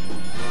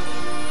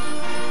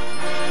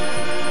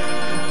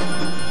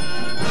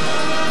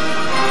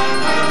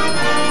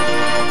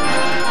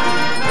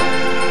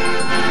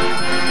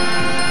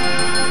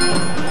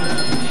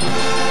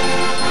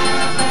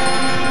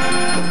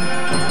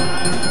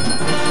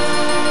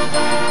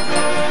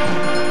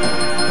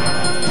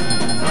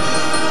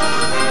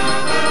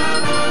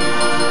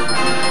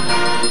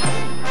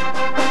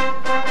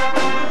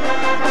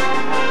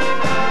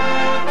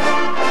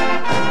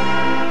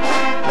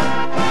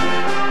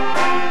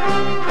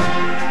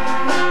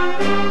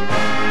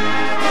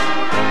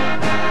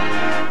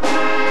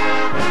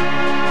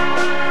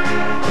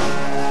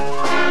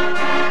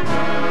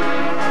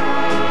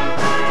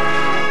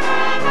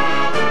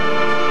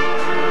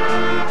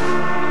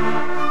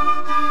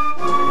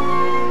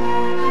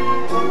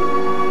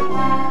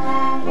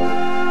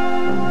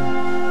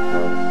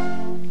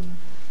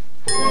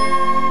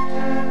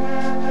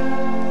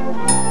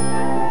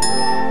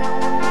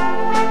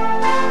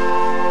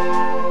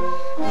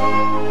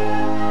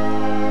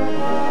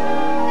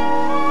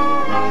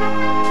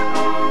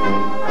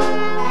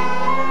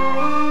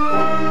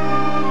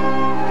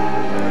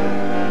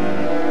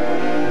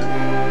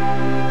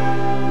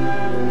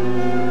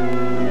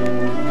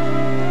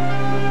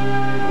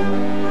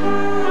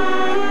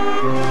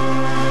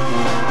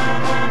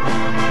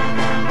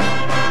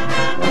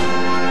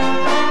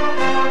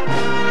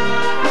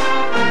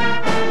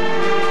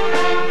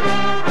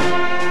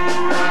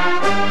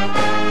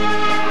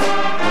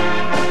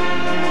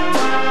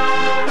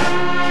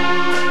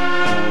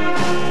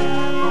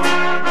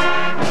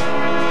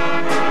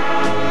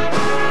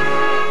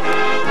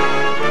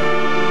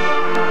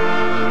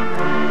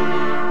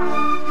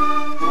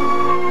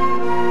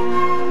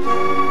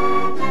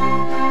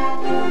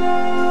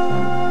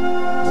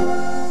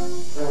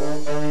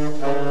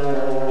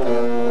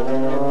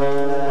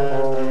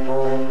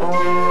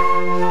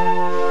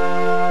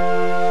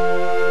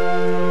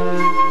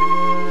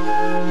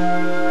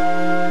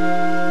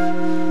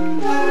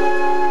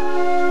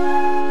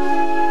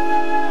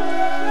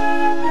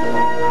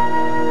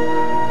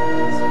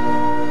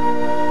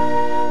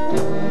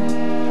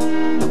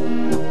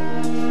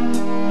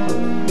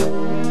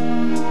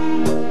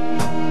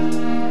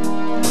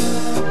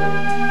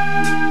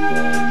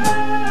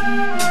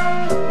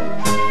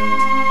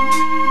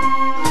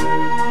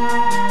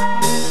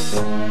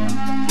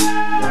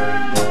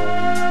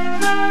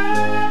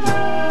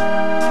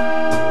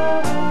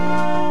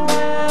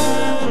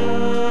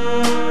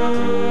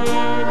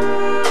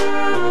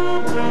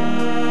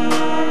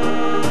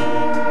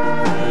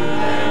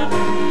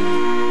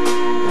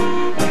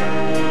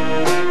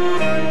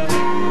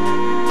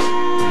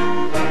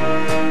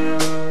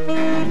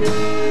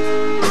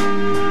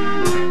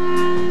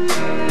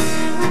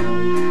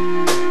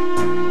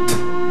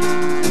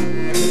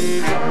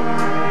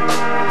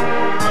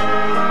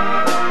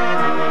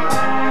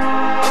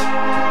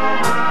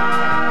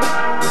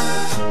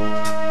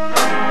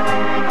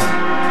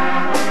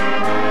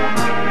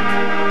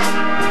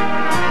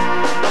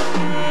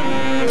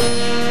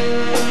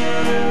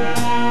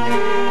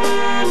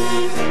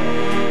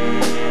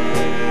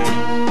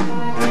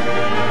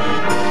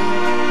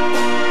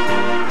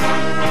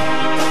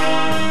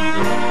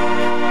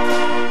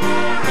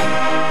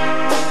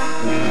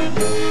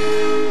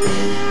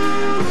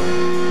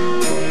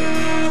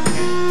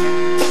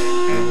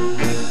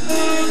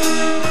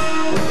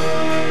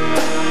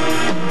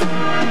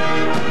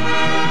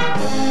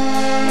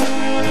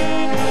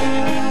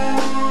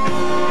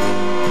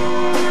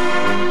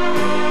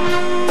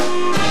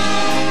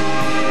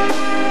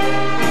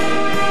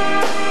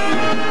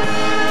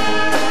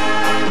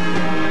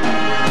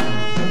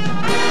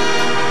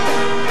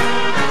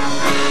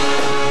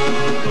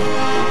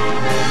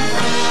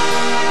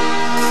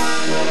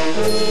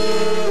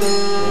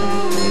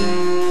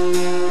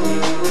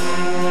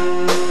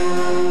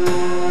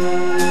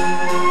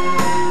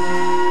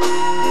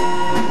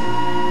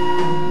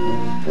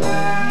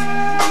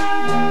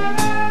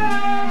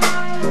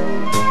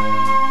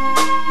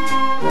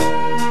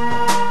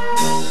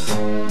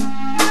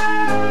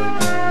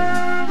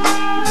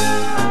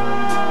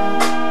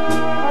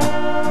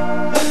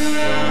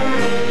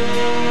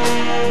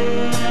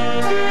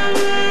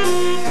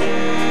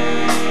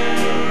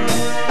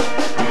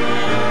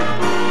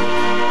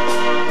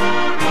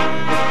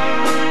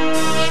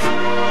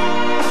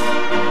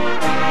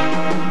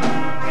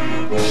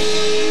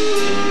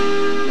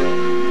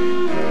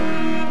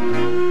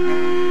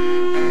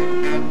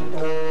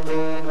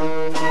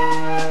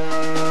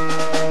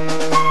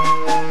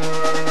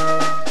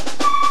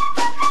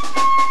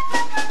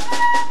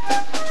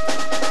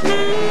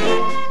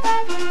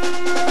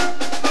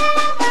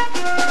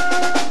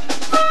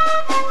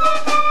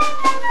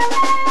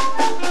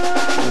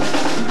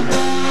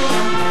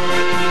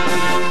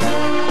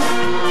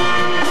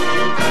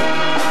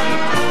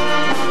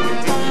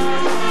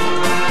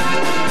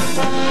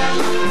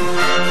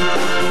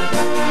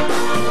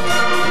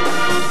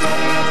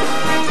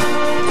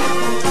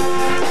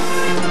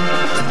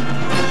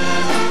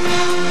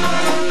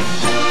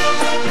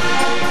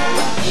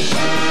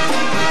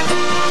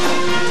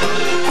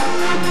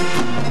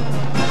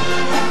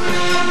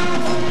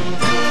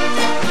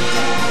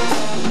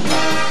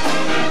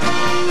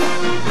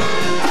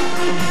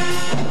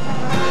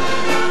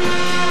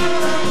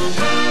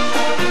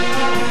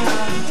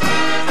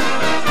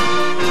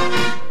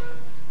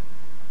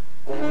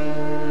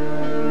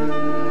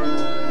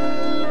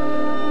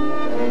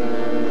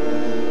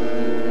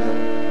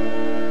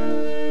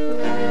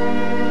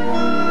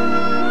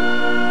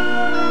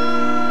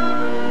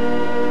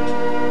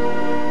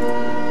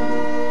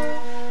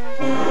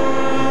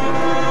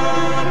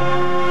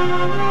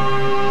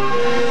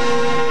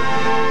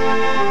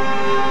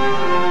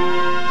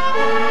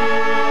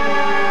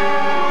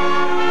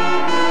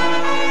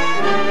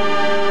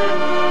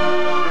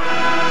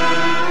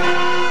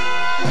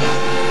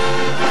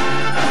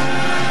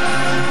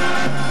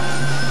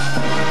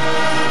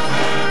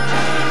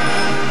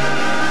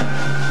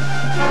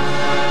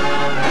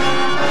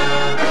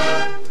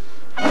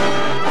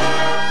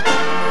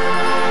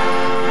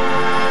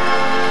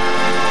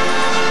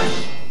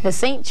 the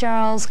St.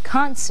 Charles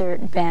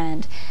Concert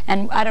Band.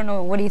 And I don't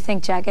know, what do you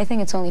think, Jack? I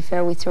think it's only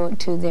fair we throw it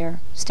to their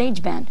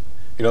stage band.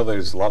 You know,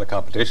 there's a lot of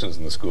competitions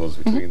in the schools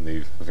between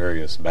the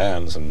various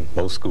bands, and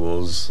most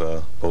schools,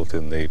 both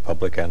in the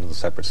public and in the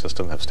separate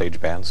system, have stage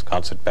bands,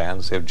 concert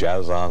bands, they have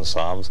jazz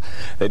ensembles.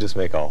 They just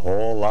make a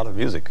whole lot of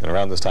music. And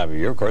around this time of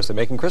year, of course, they're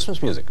making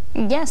Christmas music.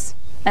 Yes,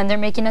 and they're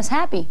making us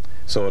happy.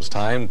 So it's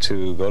time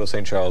to go to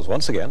St. Charles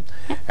once again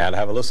and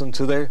have a listen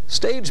to their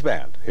stage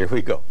band. Here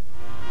we go.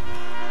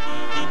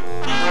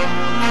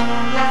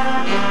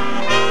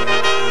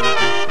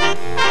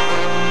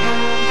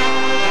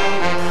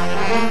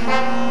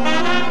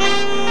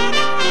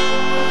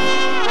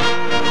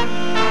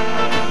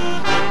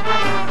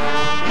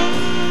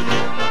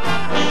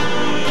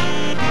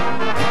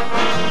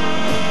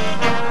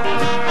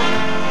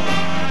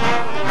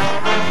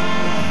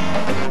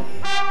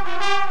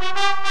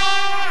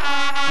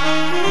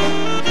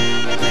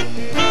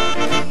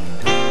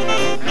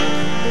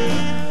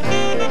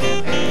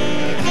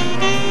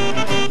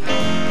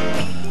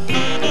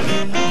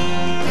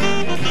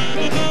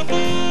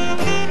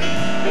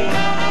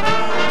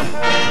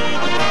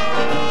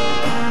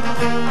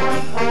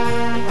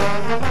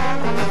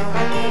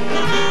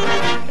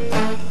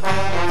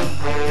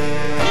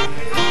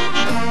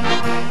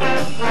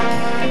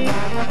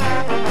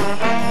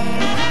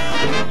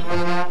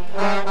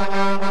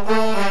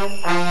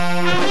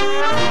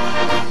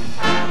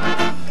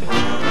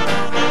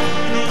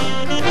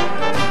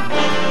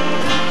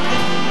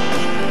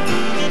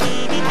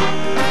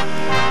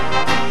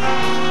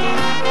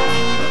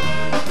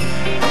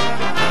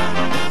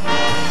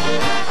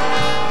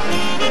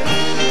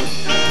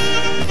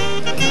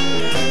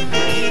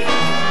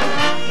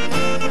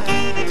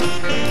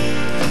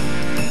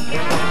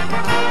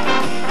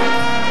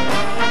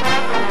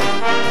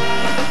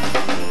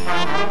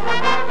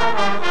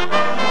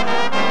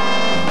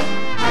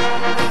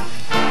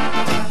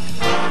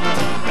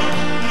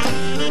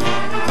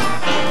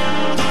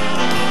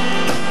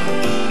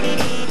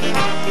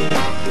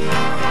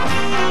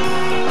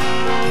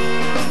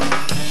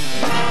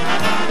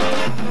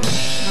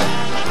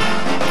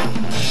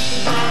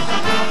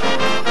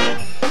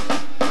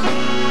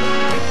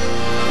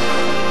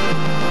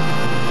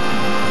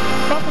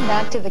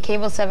 To the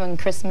Cable 7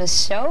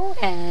 Christmas show,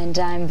 and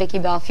I'm Vicki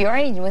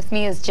Belfiore, and with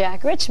me is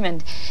Jack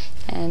Richmond.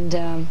 And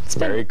it's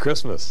been, Merry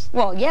Christmas.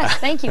 Well, yes,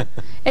 thank you.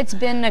 It's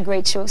been a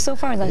great show so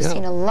far. I've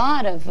seen a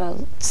lot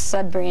of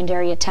Sudbury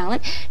Ontario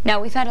talent. Now,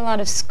 we've had a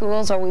lot of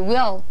schools, or we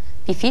will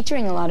be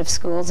featuring a lot of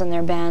schools and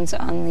their bands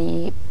on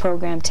the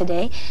program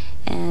today,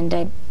 and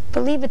I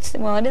believe it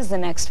is the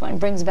next one. It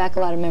brings back a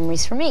lot of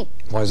memories for me.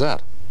 Why is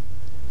that?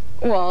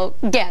 Well,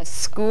 guess,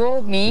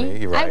 school,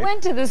 me. Right. I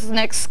went to this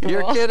next school.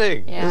 You're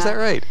kidding. Yeah. Is that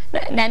right?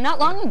 And not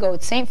long ago,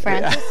 it's St.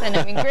 Francis, and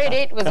I mean, grade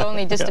 8 was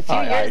only just a few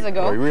years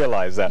ago. We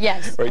realize that.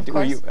 Yes, of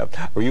course.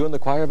 Were you in the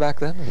choir back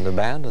then, in the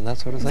band and that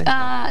sort of thing?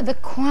 The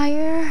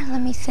choir,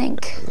 let me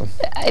think.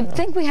 I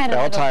think we had a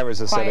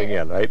Alzheimer's is setting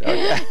in, right?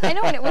 I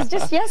know, and it was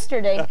just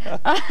yesterday.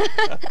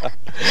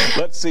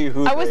 Let's see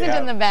who I wasn't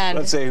in the band.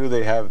 Let's see who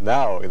they have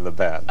now in the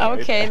band.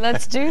 Okay, right?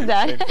 let's do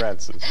that. St.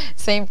 Francis.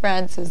 St.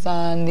 Francis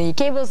on the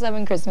Cable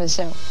 7 Christmas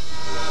show.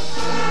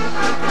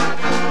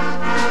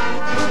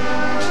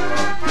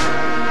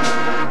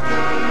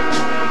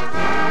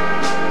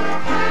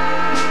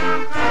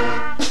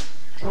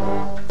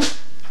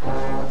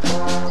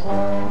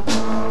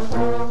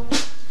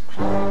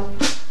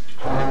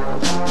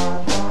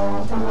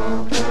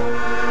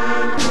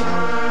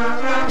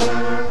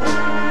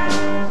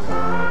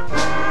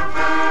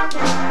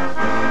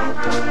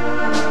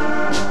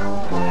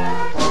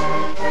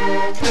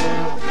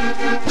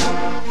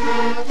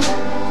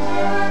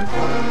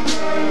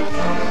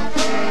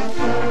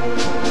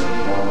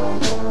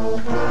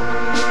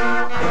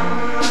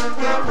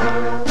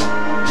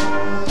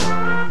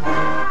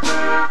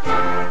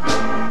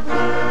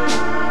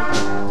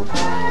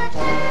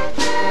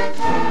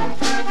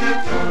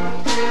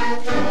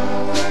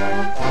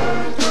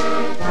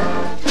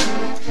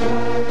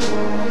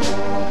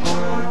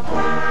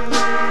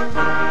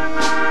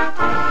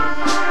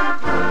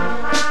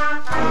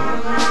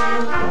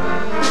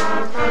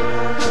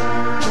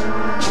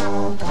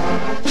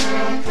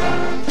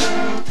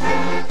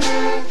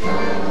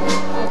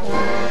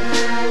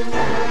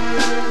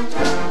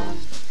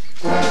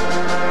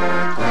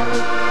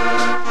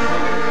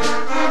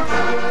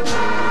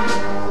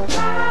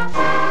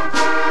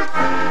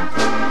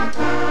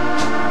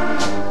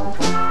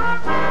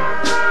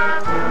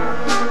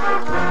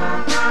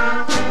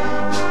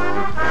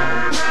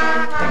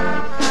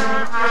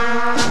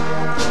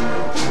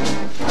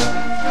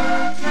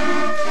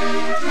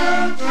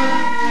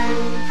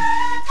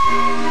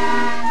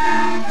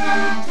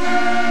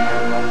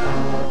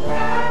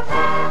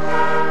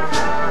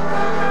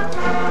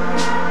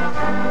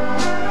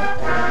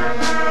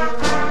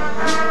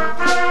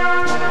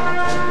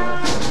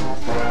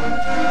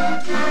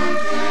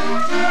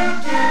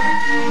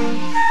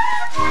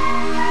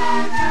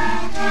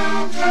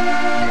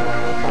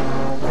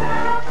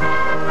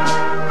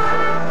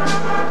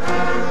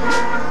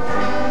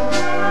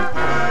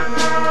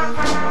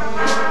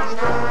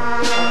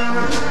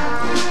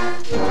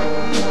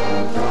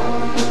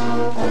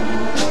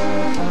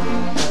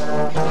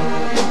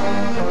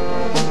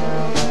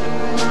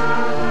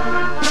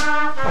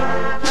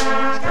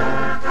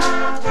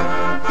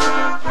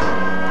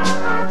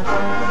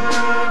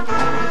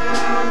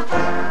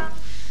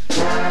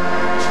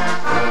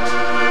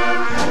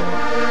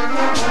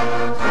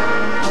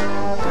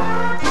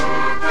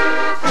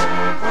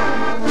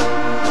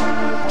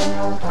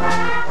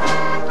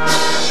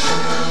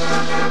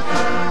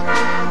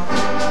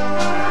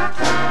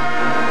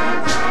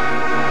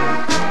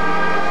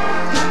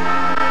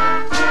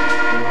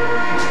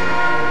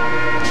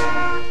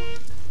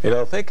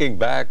 thinking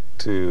back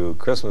to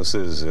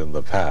Christmases in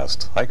the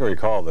past, I can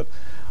recall that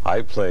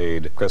I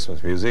played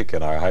Christmas music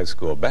in our high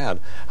school band.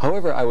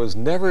 However, I was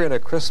never in a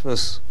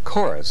Christmas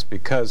chorus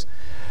because,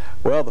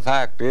 well, the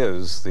fact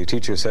is, the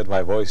teacher said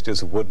my voice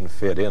just wouldn't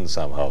fit in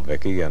somehow,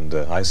 Vicki, and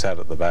I sat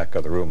at the back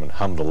of the room and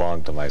hummed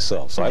along to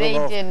myself. So I don't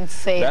know. They didn't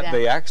say that.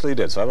 They actually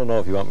did, so I don't know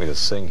if you want me to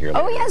sing here.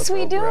 Oh, yes,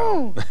 we do.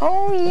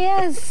 Oh,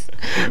 yes.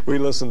 We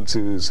listened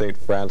to St.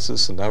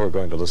 Francis, and now we're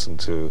going to listen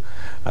to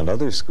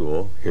another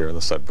school here in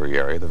the Sudbury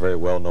area, the very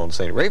well-known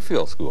St.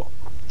 Raphael School.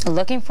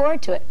 Looking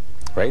forward to it.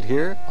 Right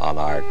here on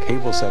our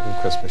Cable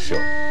 7 Christmas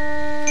show.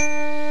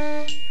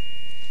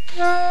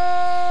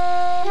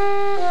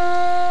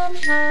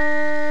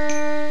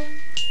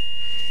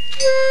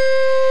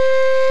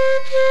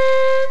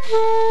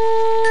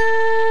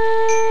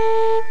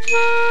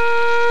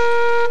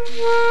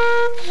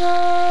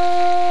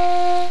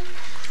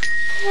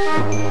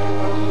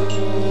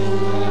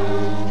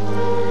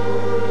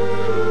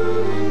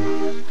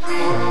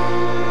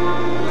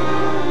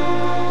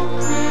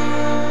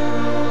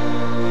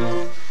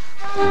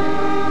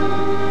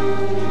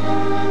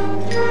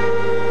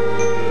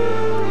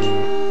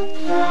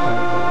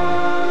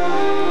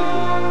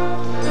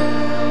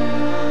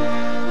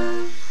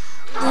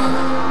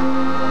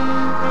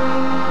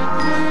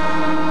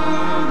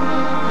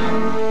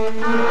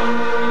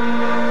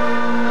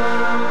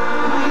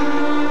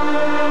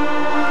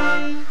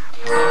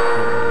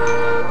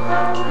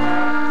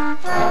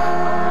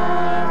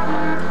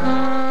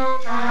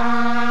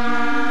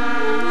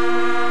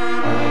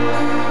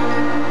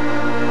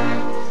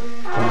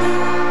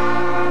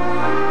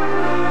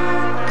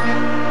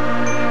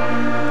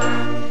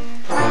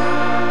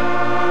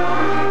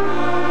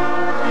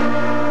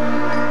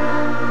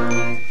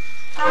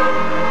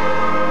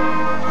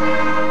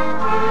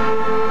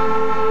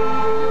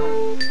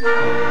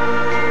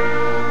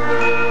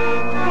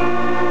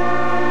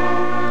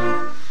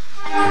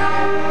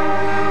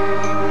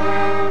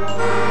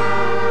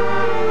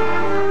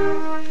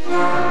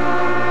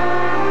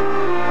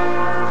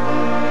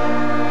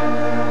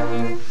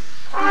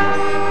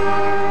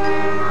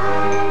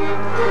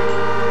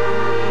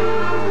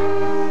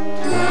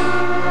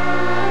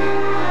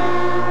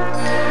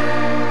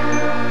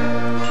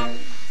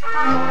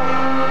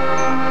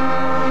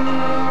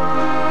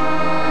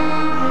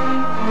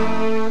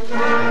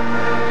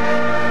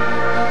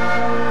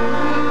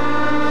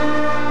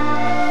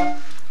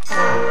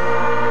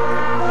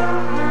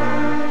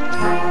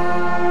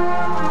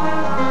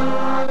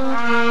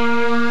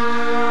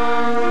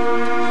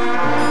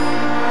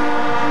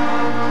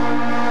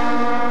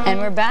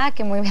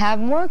 And we have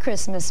more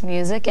Christmas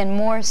music and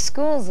more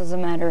schools, as a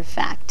matter of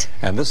fact.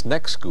 And this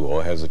next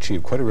school has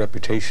achieved quite a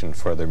reputation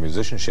for their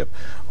musicianship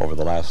over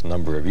the last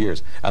number of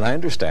years. And I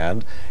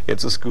understand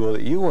it's a school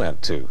that you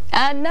went to.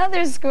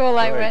 Another school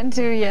I went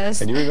to,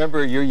 yes. And you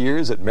remember your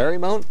years at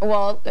Marymount?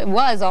 Well, it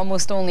was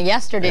almost only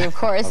yesterday, of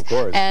course. Of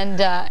course. And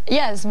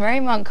yes,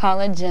 Marymount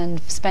College, and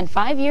spent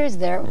 5 years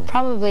there,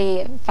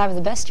 probably 5 of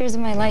the best years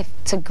of my life.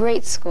 It's a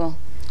great school.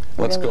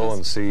 Let's go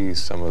and see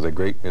some of the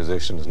great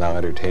musicians now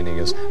entertaining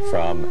us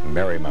from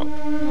Marymount.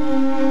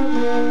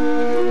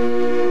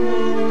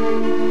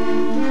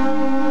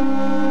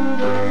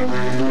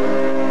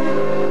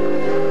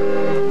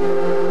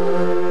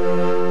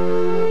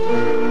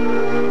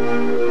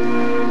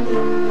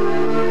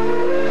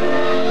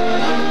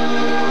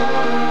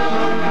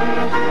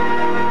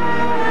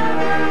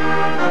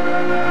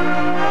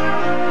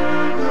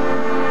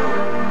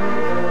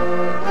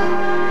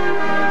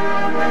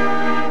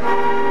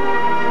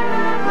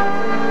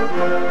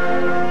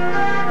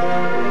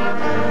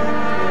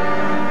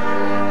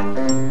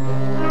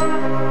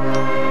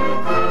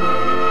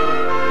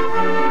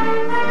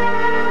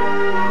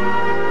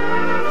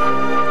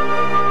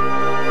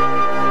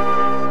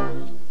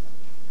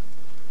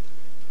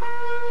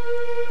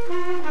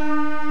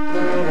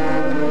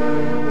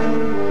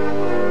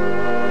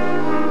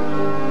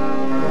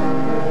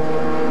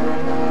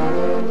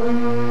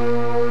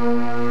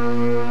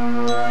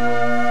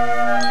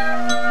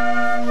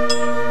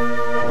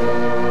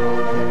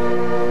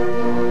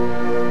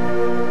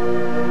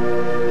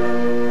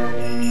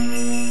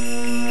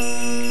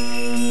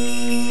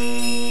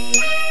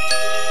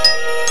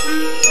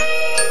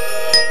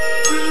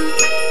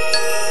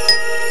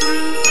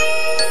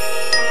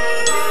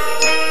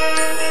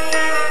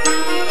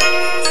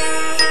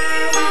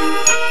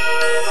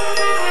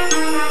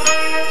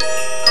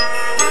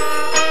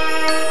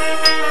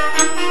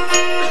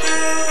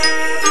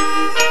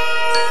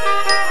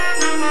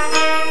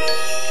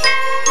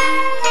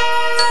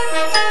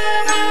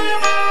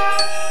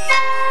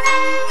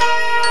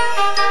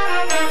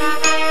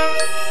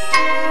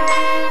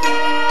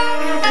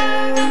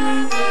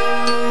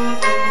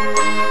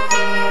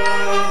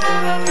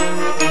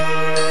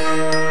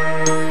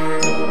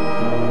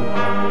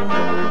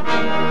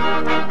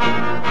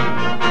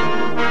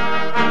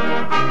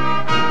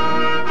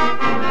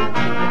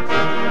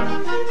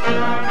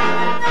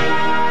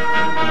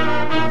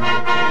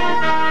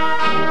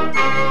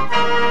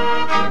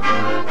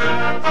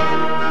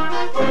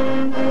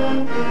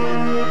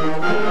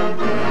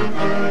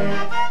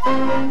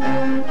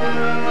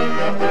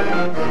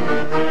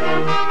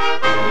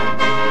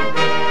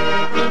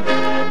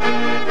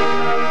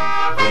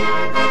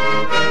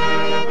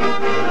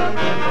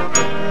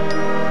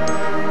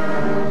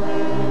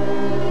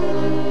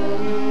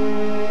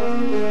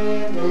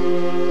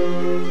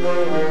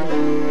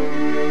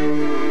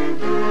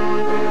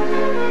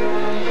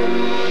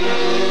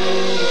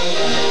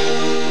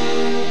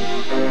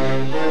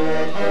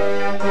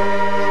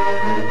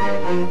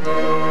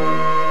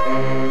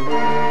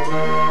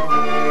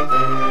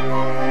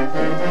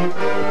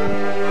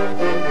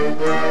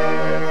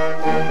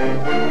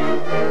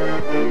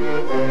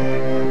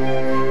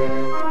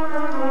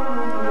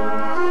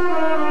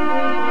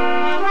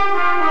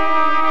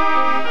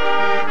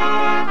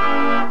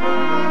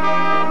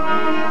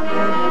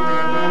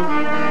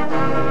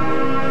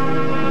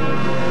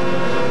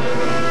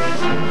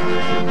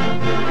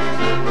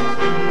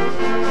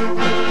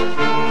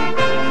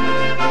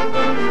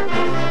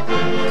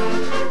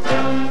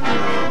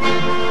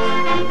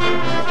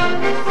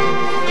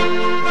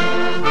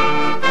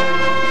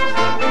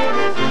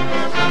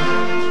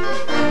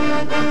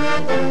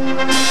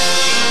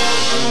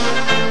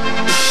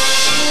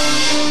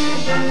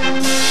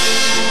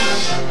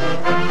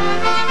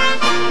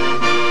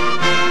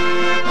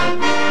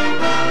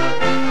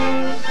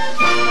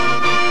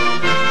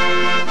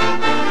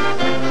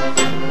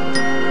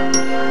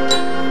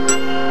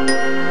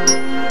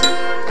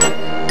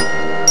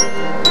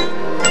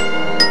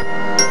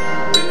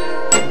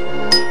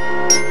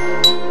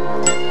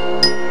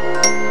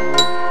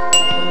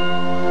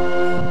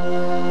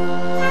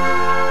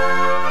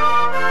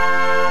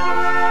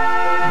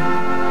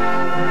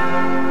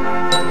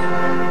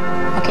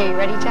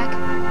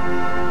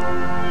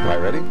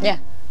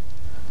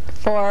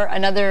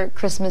 another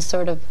Christmas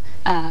sort of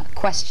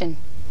question.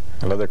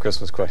 Another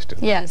Christmas question.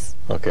 Yes.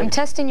 Okay. I'm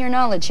testing your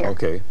knowledge here.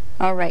 Okay.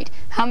 All right.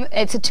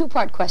 It's a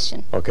two-part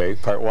question. Okay.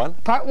 Part one?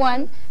 Part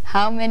one,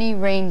 how many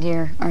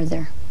reindeer are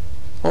there?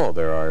 Oh,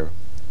 there are...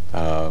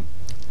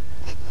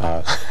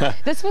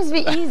 This must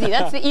be easy.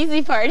 That's the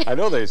easy part. I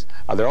know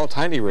they're all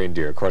tiny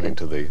reindeer according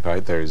to the,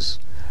 right? There's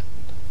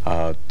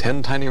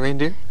 10 tiny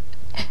reindeer?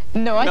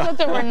 No, I thought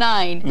there were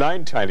 9.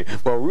 9 tiny.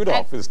 Well,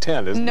 Rudolph is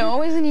 10, isn't he?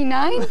 No, isn't he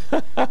 9?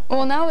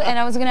 Well, now, and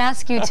I was going to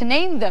ask you to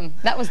name them.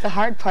 That was the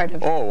hard part of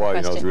the Oh, well,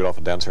 question. you know, it's Rudolph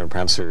and Dancer and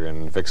Prancer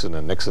and Vixen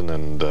and Nixon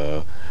and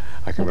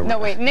I can remember. No,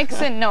 wait,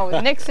 Nixon,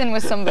 no. Nixon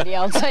was somebody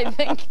else, I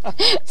think.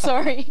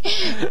 Sorry.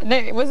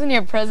 Wasn't he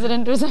a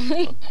president or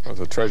something? Was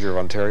it Treasurer of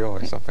Ontario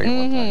or something at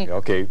one time?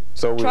 Okay,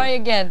 so Try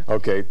again.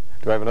 Okay.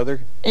 Do I have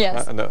another?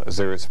 Yes. No, is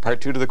there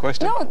part 2 to the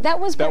question? No, that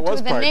was part 2,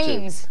 the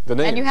names. The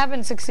names. And you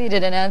haven't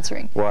succeeded in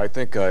answering. Well, I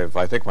think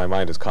my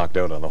mind is conked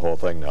out on the whole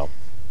thing now.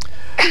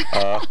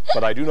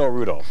 But I do know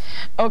Rudolph.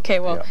 Okay,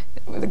 well,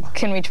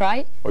 can we try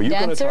it? Oh, you're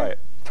going to try it.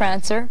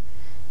 Prancer,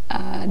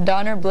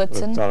 Donner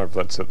Blitzen,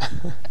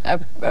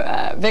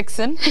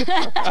 Vixen,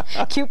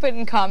 Cupid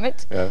and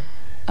Comet. Yeah.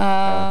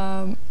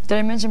 Did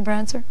I mention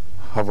Prancer?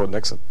 How about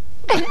Nixon?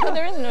 No,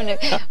 there is no name.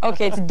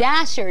 Okay, it's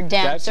Dasher,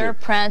 Dancer,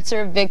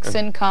 Prancer,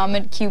 Vixen,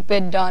 Comet,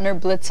 Cupid, Donner,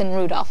 Blitzen,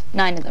 Rudolph.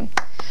 9 of them.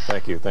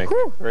 Thank you, thank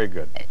you. Very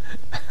good.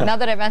 Now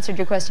that I've answered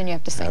your question, you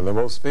have to say. And the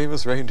most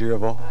famous reindeer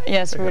of all.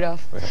 Yes,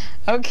 Rudolph.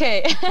 Yeah.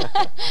 Okay.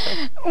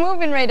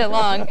 Moving right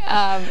along.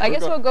 I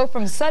guess we'll go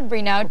from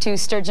Sudbury now to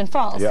Sturgeon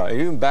Falls. Yeah,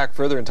 even back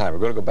further in time. We're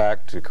going to go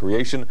back to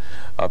creation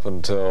up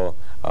until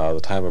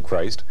the time of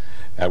Christ.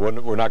 And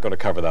we're not going to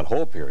cover that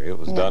whole period. It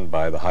was done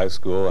by the high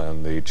school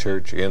and the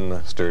church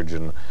in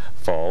Sturgeon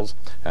Falls,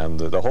 and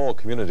the whole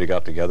community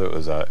got together. It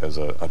was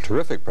a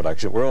terrific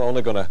production. We're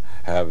only going to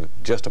have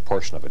just a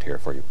portion of it here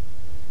for you.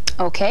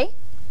 Okay.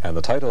 And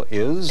the title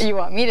is... You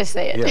want me to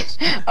say it? Yes.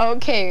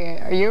 Okay,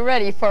 are you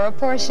ready for a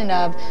portion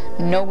of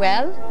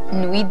Noël,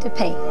 Nuit de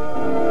Paix?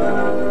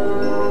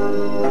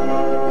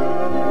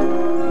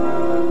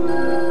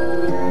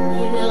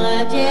 Il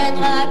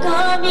reviendra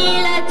comme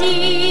il a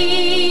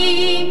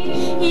dit.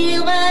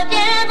 Il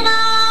reviendra,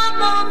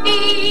 mon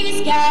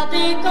fils, garde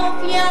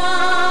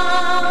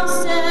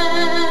confiance.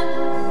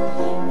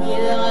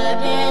 Il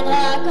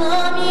reviendra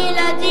comme il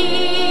a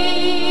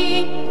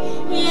dit.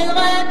 Il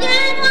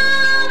reviendra,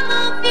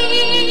 mon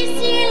fils,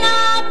 il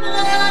a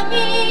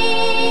promis.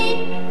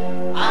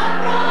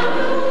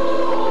 Apprends-nous,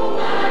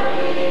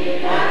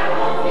 Marie, la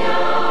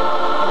confiance.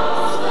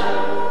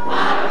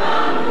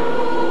 Apprends-nous,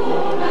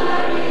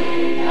 Marie,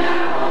 la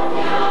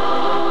confiance.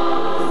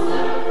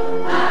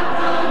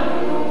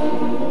 Apprends-nous,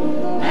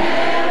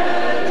 Mère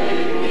du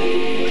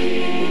Christ.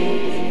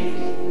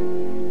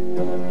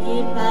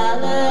 Il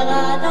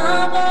parlera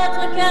dans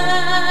votre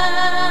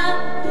cœur.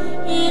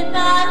 Il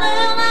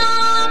parlera,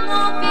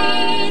 mon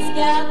fils,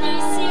 gardez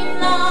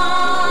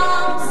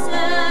silence.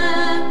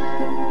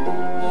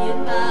 Il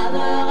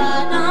parlera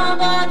dans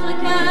votre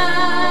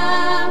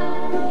cœur.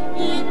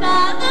 Il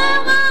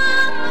parlera,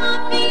 mon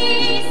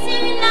fils,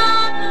 il a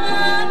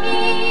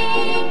promis.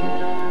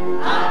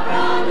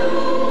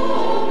 Apprends-nous,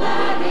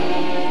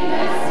 Marie,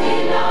 le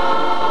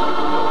silence.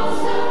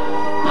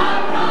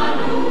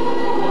 Apprends-nous,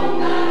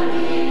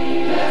 Marie,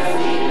 le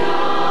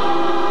silence.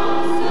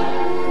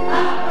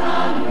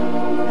 Apprends-nous,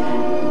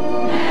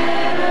 Mère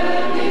du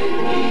Christ.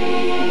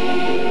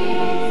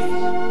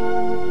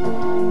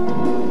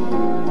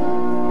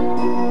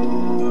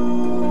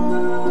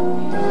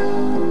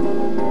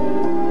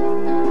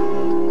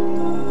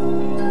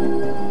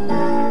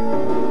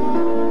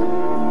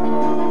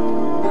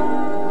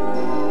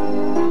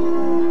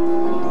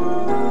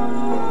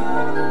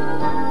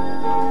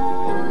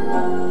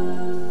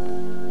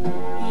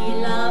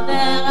 Il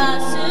enverra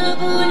sur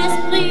vous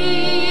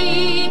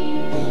l'esprit.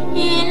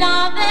 Il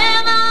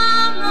enverra,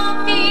 mon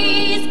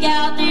fils,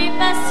 gardez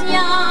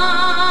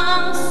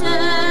patience.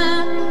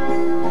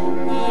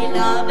 Il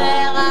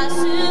enverra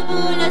sur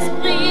vous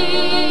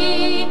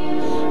l'esprit.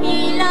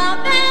 Il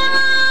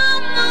enverra,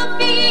 mon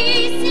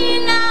fils,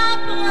 il a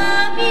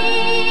promis.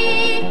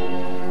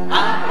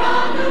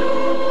 Apprends-nous,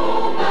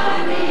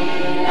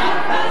 Marie, la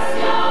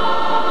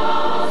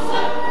patience.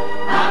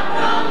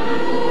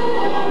 Apprends-nous,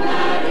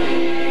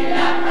 Marie,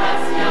 la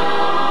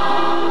patience.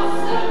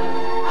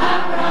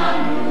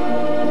 Apprends-nous,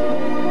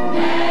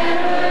 Mère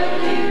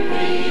du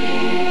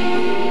Christ.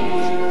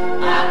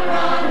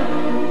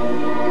 Apprends-nous,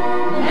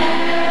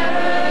 Mère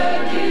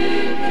du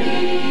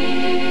Christ.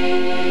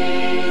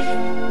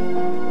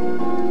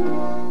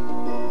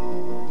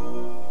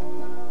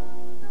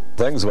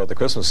 Things about the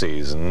Christmas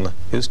season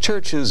is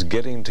churches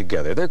getting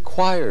together. They're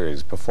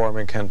choirs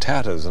performing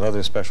cantatas and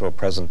other special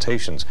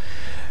presentations.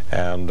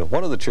 And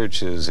one of the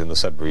churches in the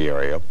Sudbury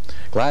area,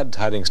 Glad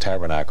Tidings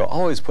Tabernacle,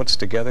 always puts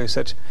together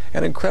such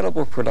an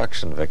incredible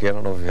production. Vicki, I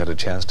don't know if you had a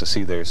chance to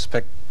see their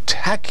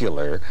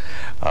spectacular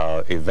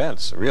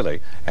events,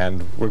 really.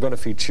 And we're going to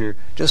feature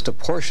just a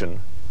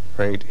portion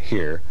right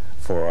here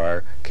for for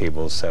our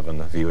Cable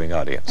 7 viewing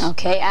audience.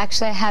 Okay,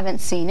 actually I haven't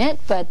seen it,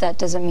 but that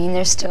doesn't mean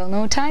there's still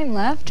no time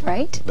left,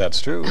 right? That's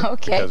true.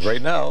 Okay. Because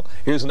right now,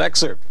 here's an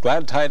excerpt,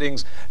 Glad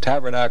Tidings,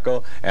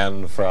 Tabernacle,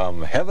 and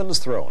From Heaven's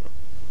Throne.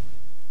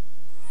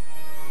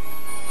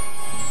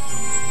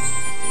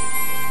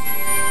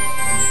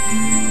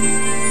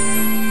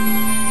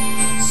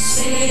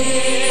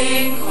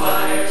 Sing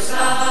choirs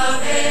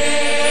of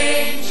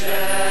angels,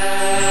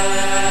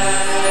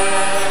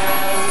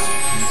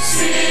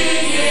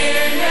 sing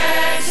in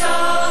exaltation,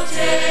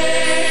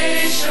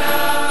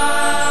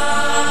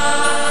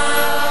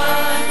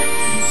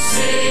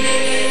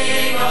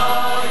 sing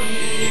all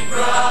ye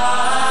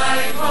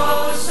bright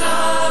hosts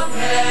of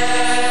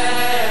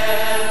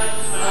heaven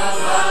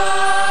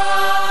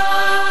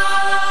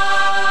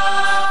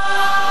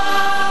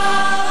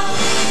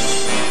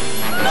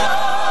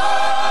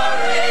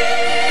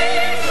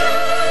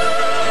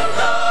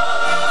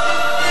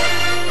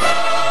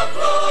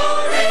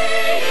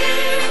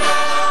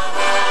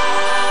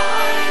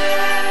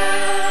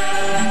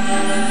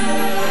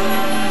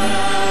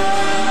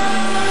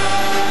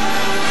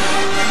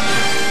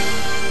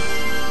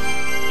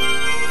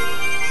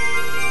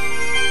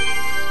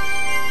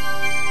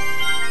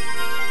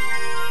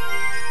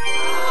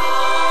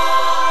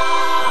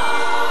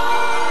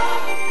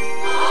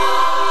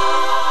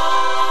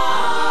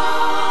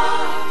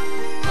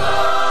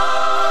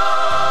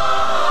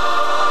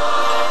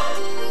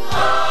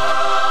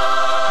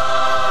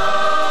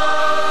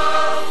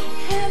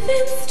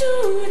Heaven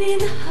stood in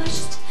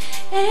hushed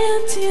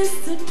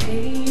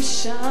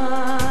anticipation.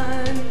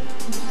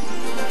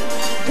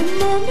 The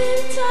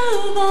moment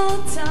of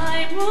all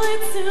time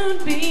would soon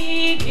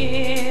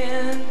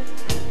begin.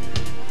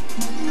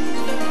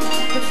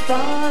 The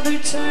Father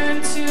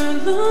turned to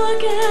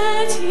look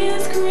at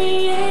his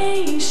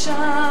creation.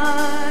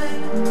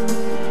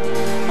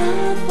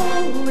 A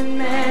fallen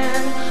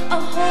man, a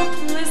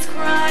hopeless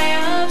cry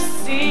of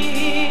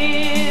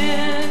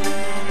sin.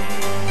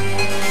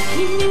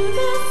 He knew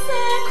the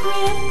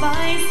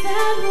sacrifice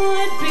that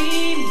would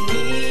be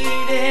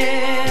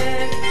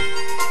needed.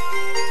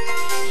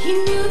 He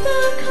knew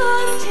the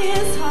cost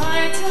his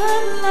heart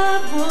of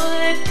love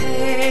would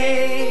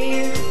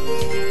pay.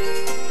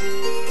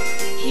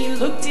 He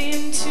looked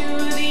into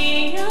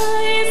the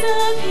eyes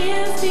of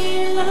his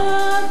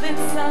beloved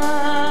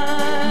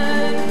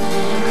Son.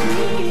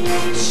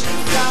 Creation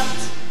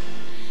stopped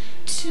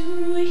to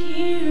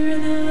hear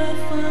the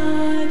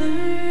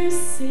Father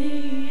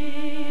sing.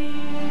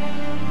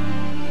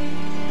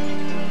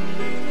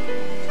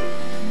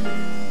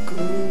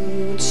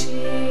 Go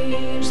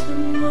change the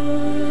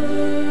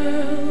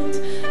world.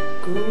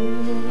 Go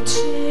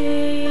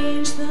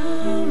change the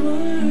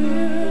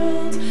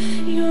world.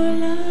 Your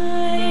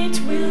light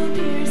will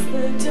pierce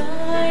the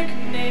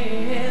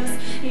darkness.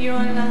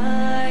 Your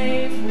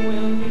life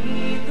will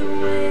lead the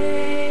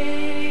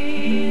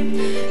way.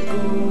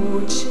 Go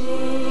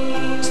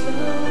change the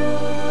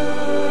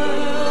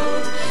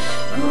world.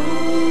 Go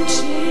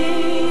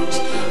change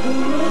the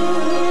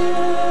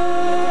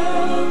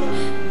world.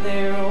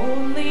 Their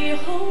only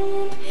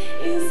hope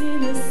is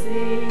in a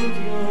Savior.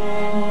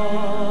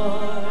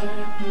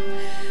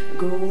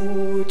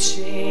 Go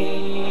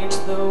change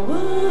the world.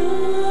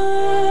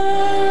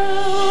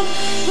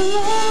 The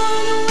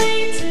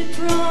long-awaited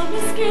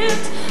promised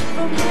gift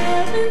from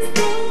heaven's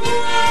throne.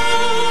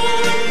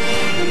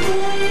 The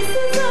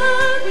voices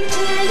of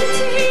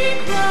eternity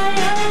cry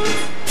out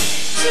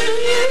to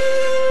you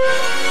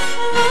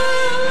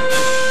alone.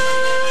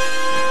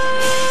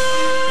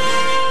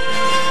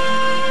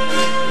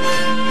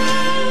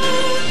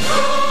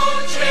 Go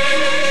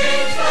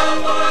change the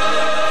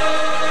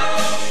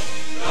world.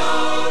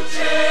 Go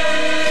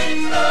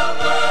change the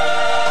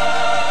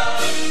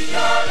world.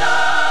 Your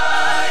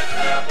light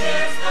will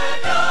pierce the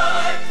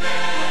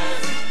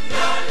darkness.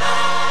 Your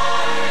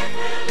light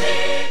will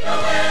lead the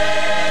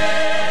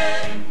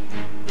way.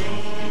 Go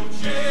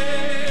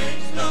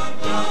change the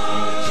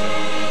world.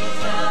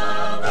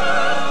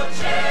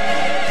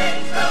 Change the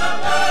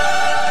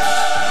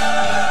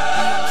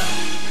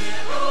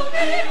world. Your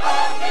only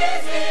hope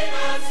is in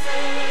a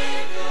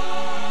Savior.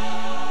 Change the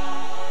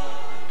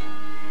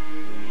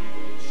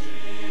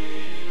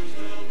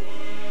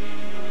world.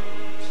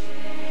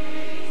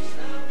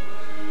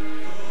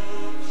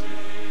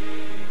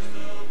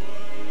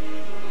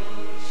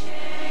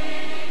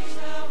 Change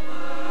the world. Change the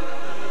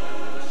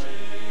world.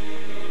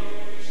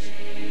 Change the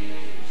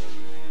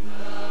world.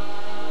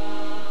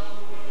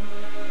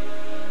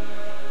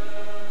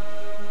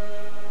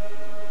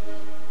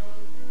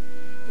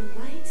 The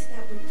light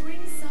that would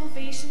bring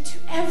salvation to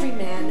every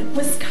man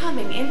was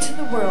coming into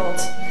the world.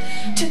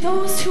 To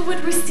those who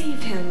would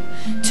receive him,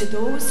 to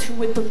those who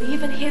would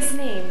believe in his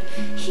name,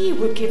 he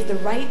would give the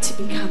right to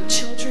become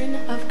children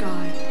of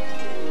God.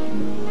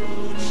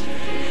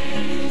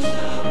 Change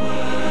the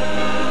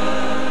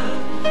world.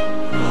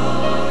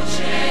 Oh,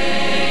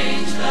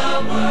 change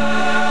the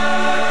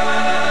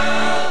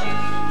world.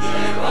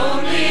 Their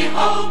only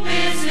hope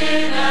is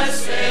in a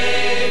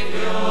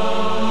Savior.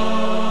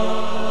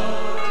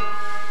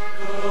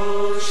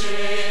 Go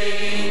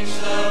change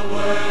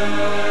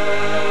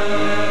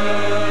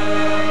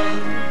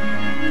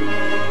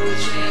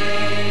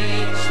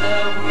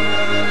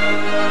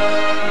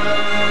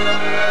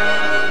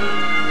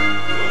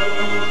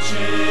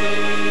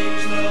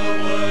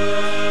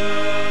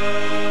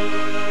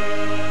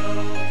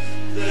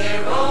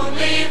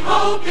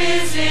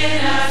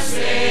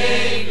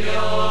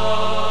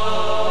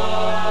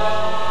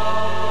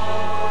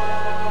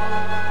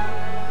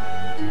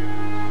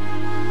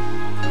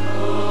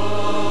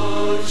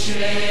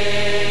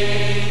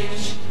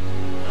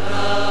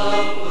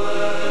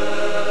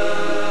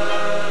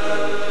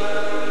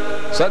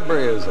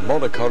Sudbury is a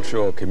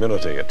multicultural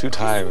community. At 2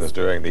 times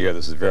during the year,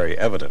 this is very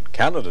evident.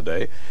 Canada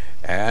Day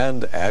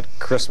and at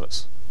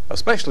Christmas,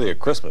 especially at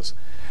Christmas,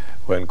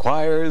 when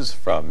choirs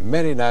from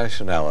many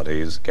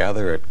nationalities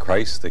gather at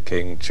Christ the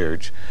King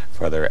Church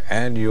for their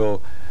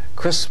annual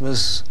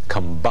Christmas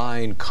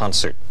combined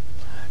concert.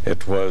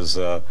 It was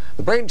the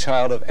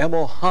brainchild of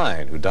Emil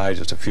Hine, who died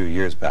just a few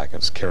years back, and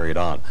it's carried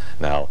on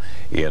now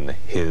in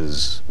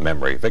his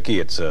memory. Vicki,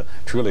 it's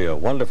truly a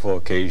wonderful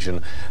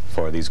occasion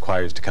for these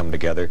choirs to come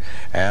together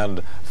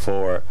and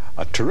for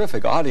a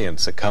terrific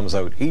audience that comes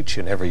out each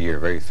and every year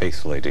very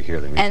faithfully to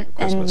hear the music of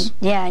Christmas.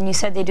 Yeah, and you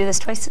said they do this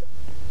twice,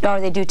 or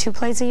they do 2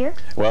 plays a year?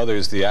 Well,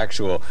 there's the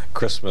actual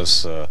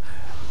Christmas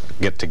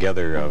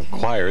get-together of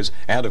choirs,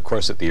 and of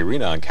course at the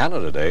arena on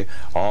Canada Day,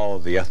 all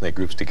of the ethnic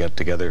groups to get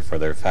together for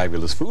their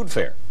fabulous food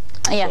fair.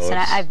 Yes, so and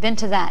I've been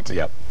to that.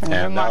 Yep. And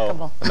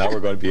remarkable. Now we're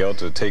going to be able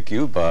to take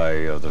you by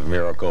the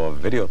miracle of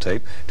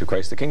videotape to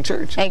Christ the King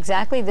Church.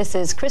 Exactly. This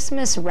is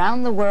Christmas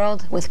Round the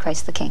World with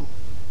Christ the King.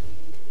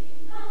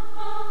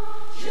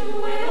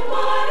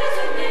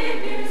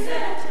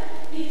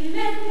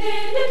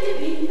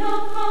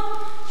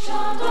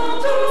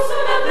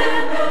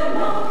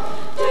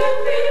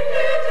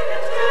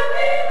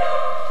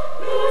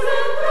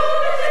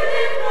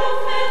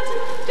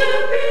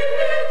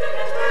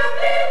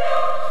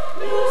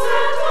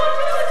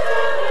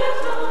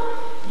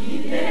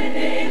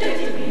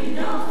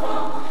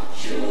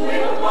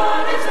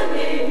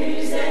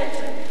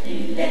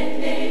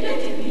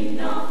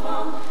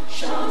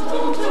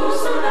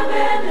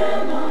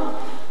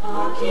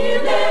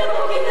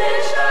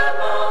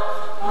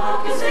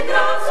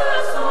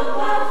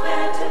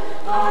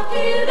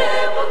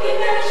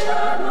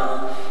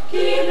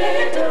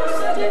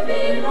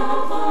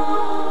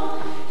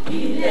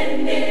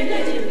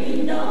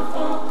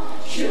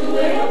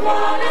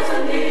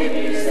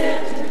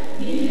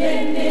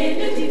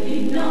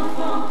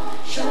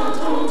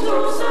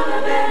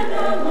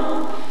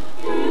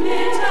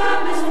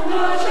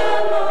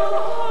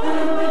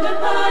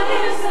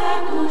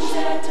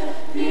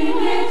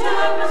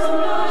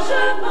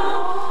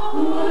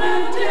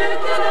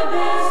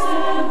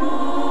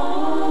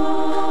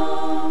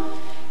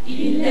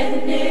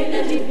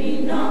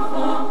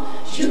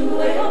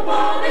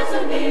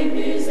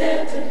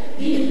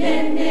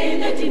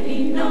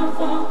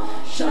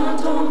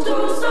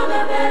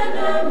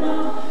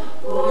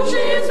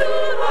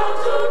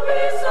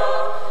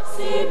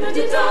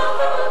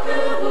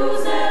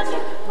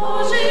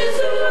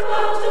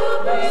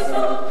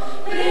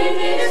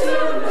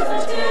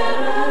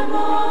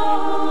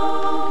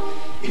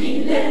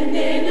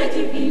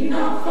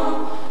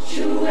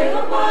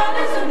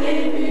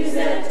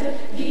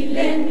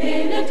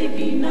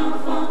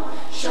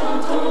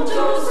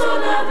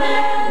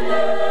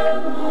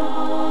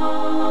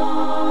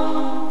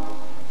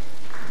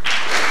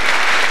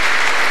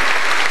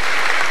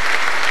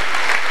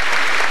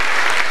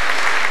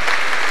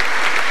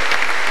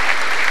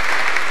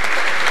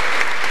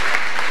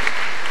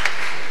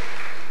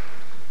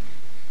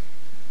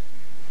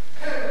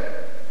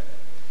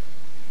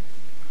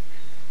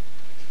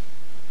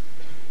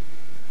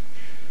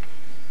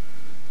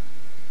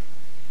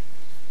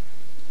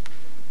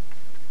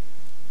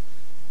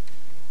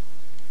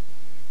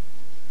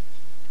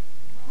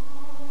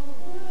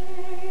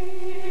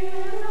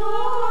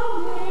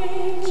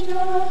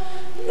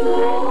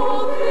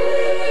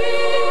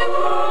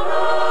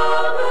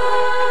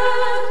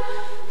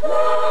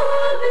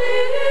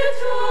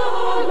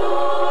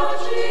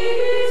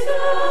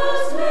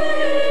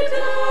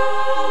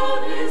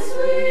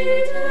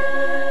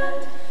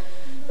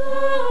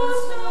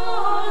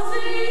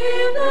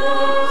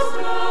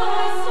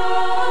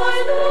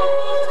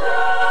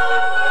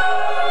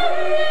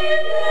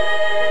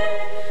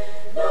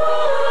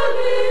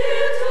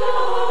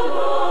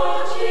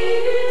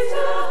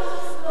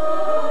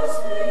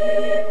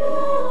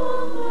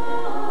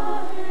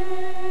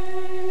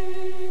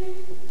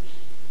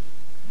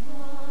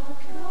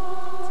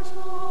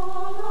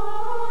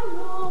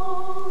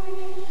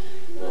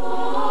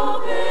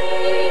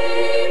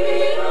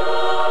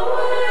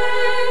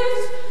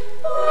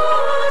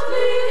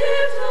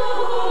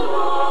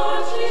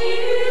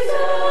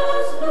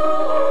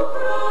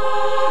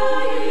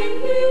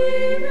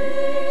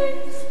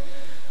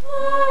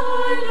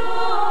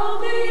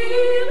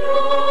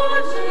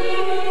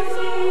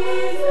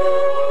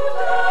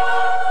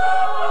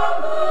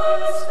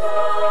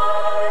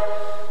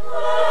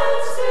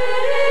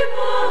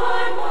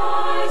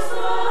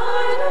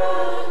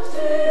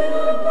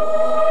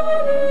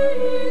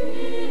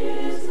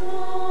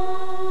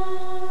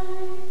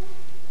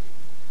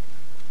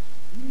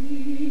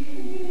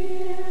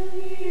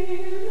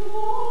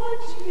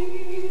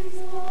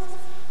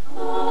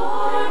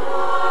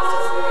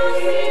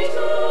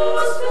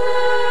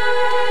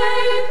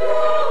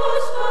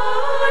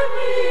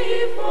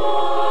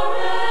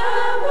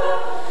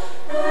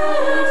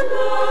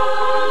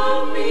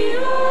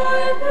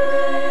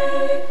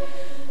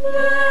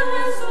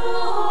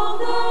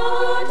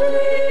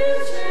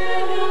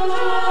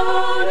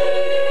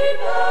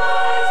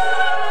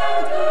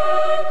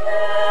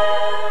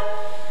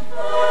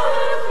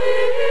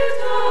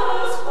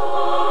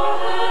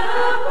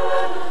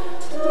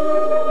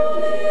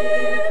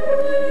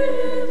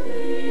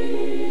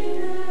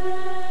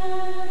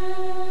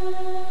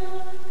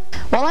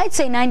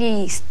 say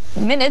 90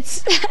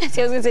 minutes.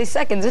 See, I was going to say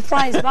seconds. It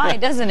flies by,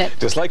 doesn't it?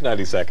 Just like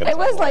 90 seconds. It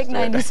was like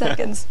 90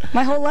 seconds.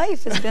 My whole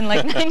life has been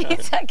like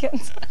 90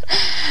 seconds.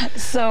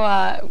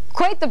 So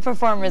quite the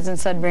performers in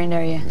Sudbury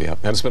Ontario. Yeah,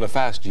 and it's been a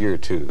fast year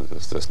too,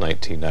 this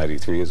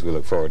 1993, as we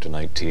look forward to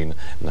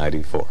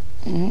 1994.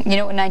 You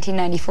know what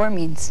 1994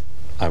 means?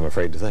 I'm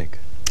afraid to think.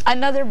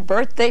 Another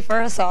birthday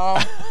for us all.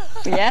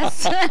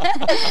 Yes.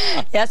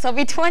 Yes, I'll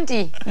be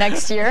 20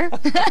 next year.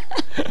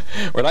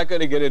 We're not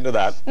going to get into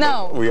that.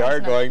 No. We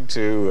are going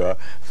to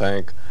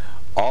thank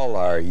all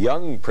our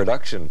young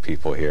production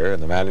people here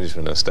and the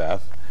management and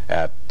staff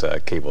at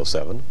Cable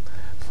 7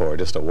 for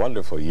just a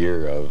wonderful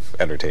year of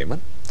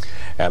entertainment.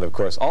 And of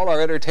course, all our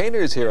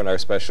entertainers here on our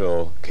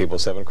special Cable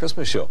 7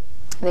 Christmas show.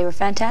 They were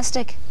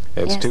fantastic.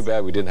 It's yes. too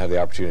bad we didn't have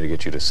the opportunity to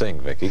get you to sing,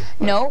 Vicki.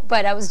 No,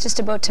 but I was just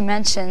about to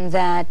mention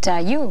that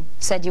you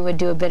said you would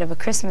do a bit of a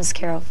Christmas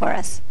carol for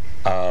us.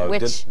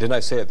 Didn't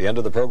I say at the end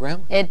of the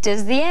program? It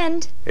is the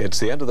end. It's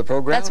the end of the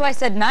program? That's why I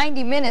said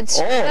 90 minutes.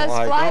 Sure does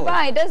fly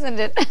by, doesn't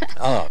it?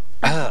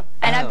 And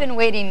I've been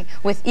waiting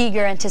with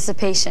eager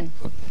anticipation.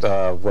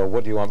 Well,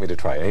 what do you want me to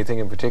try? Anything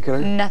in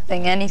particular?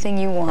 Nothing. Anything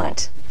you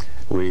want. Oh.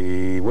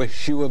 We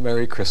wish you a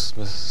Merry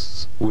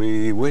Christmas.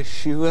 We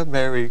wish you a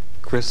Merry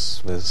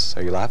Christmas.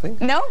 Are you laughing?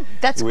 No,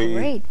 that's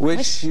great. We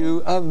wish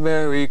you a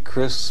Merry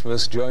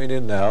Christmas. Join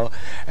in now.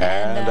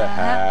 And a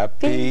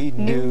Happy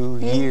New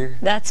Year.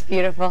 That's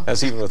beautiful.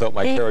 That's even without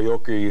my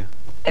karaoke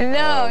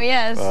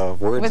yes.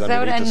 Words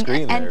without underneath the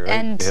screen there, right?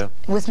 And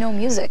with no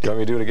music. Do you want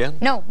me to do it again?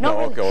 No,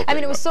 really. Okay, I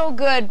mean, it was so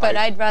good, but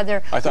I'd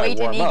rather wait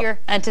in eager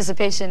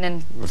anticipation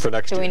and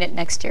doing it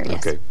next year.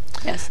 Yes. Okay.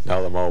 Yes.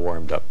 Now I'm all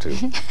warmed up too.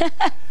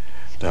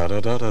 Da,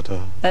 da, da, da,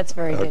 da. That's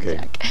very good,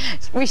 Jack.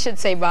 We should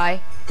say bye.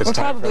 We're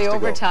probably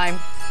over time.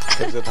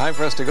 Is it time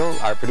for us to go?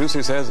 Our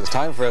producer says it's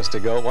time for us to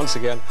go. Once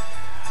again,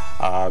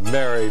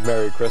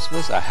 Merry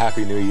Christmas, a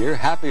Happy New Year,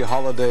 Happy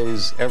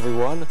Holidays,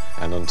 everyone.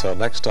 And until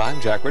next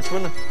time, Jack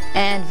Richmond.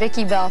 And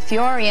Vicki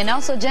Belfiore. And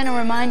also, gentle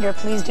reminder,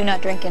 please do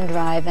not drink and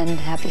drive, and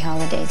Happy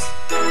Holidays.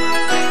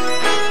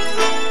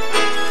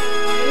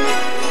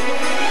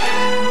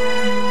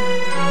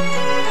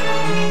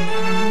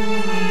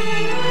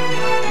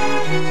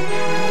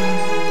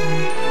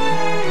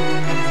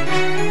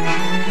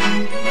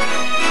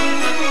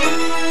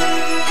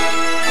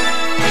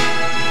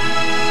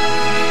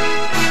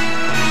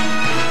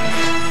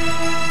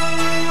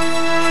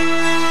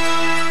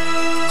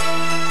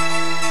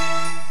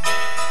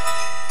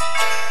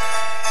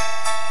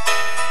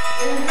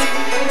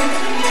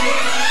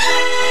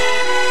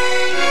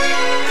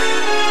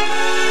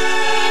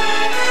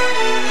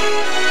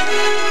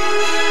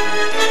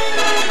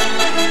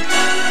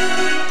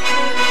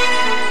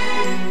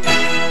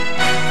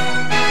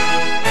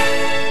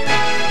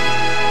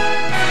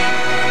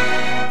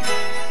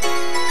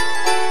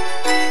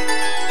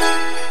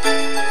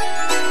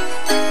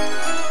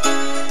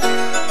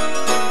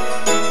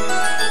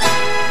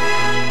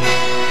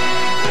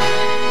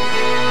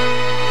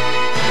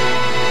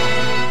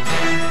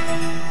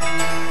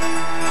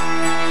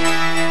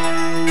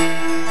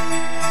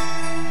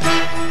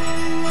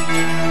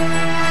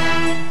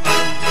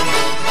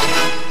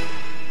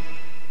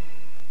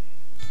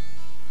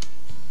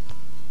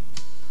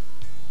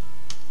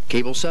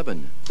 Cable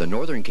 7, the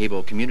Northern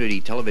Cable Community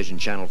Television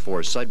Channel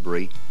for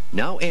Sudbury,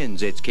 now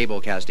ends its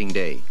cablecasting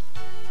day.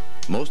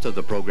 Most of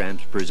the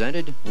programs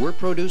presented were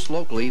produced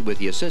locally with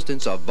the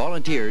assistance of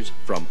volunteers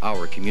from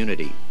our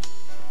community.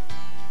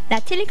 La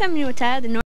télé communautaire de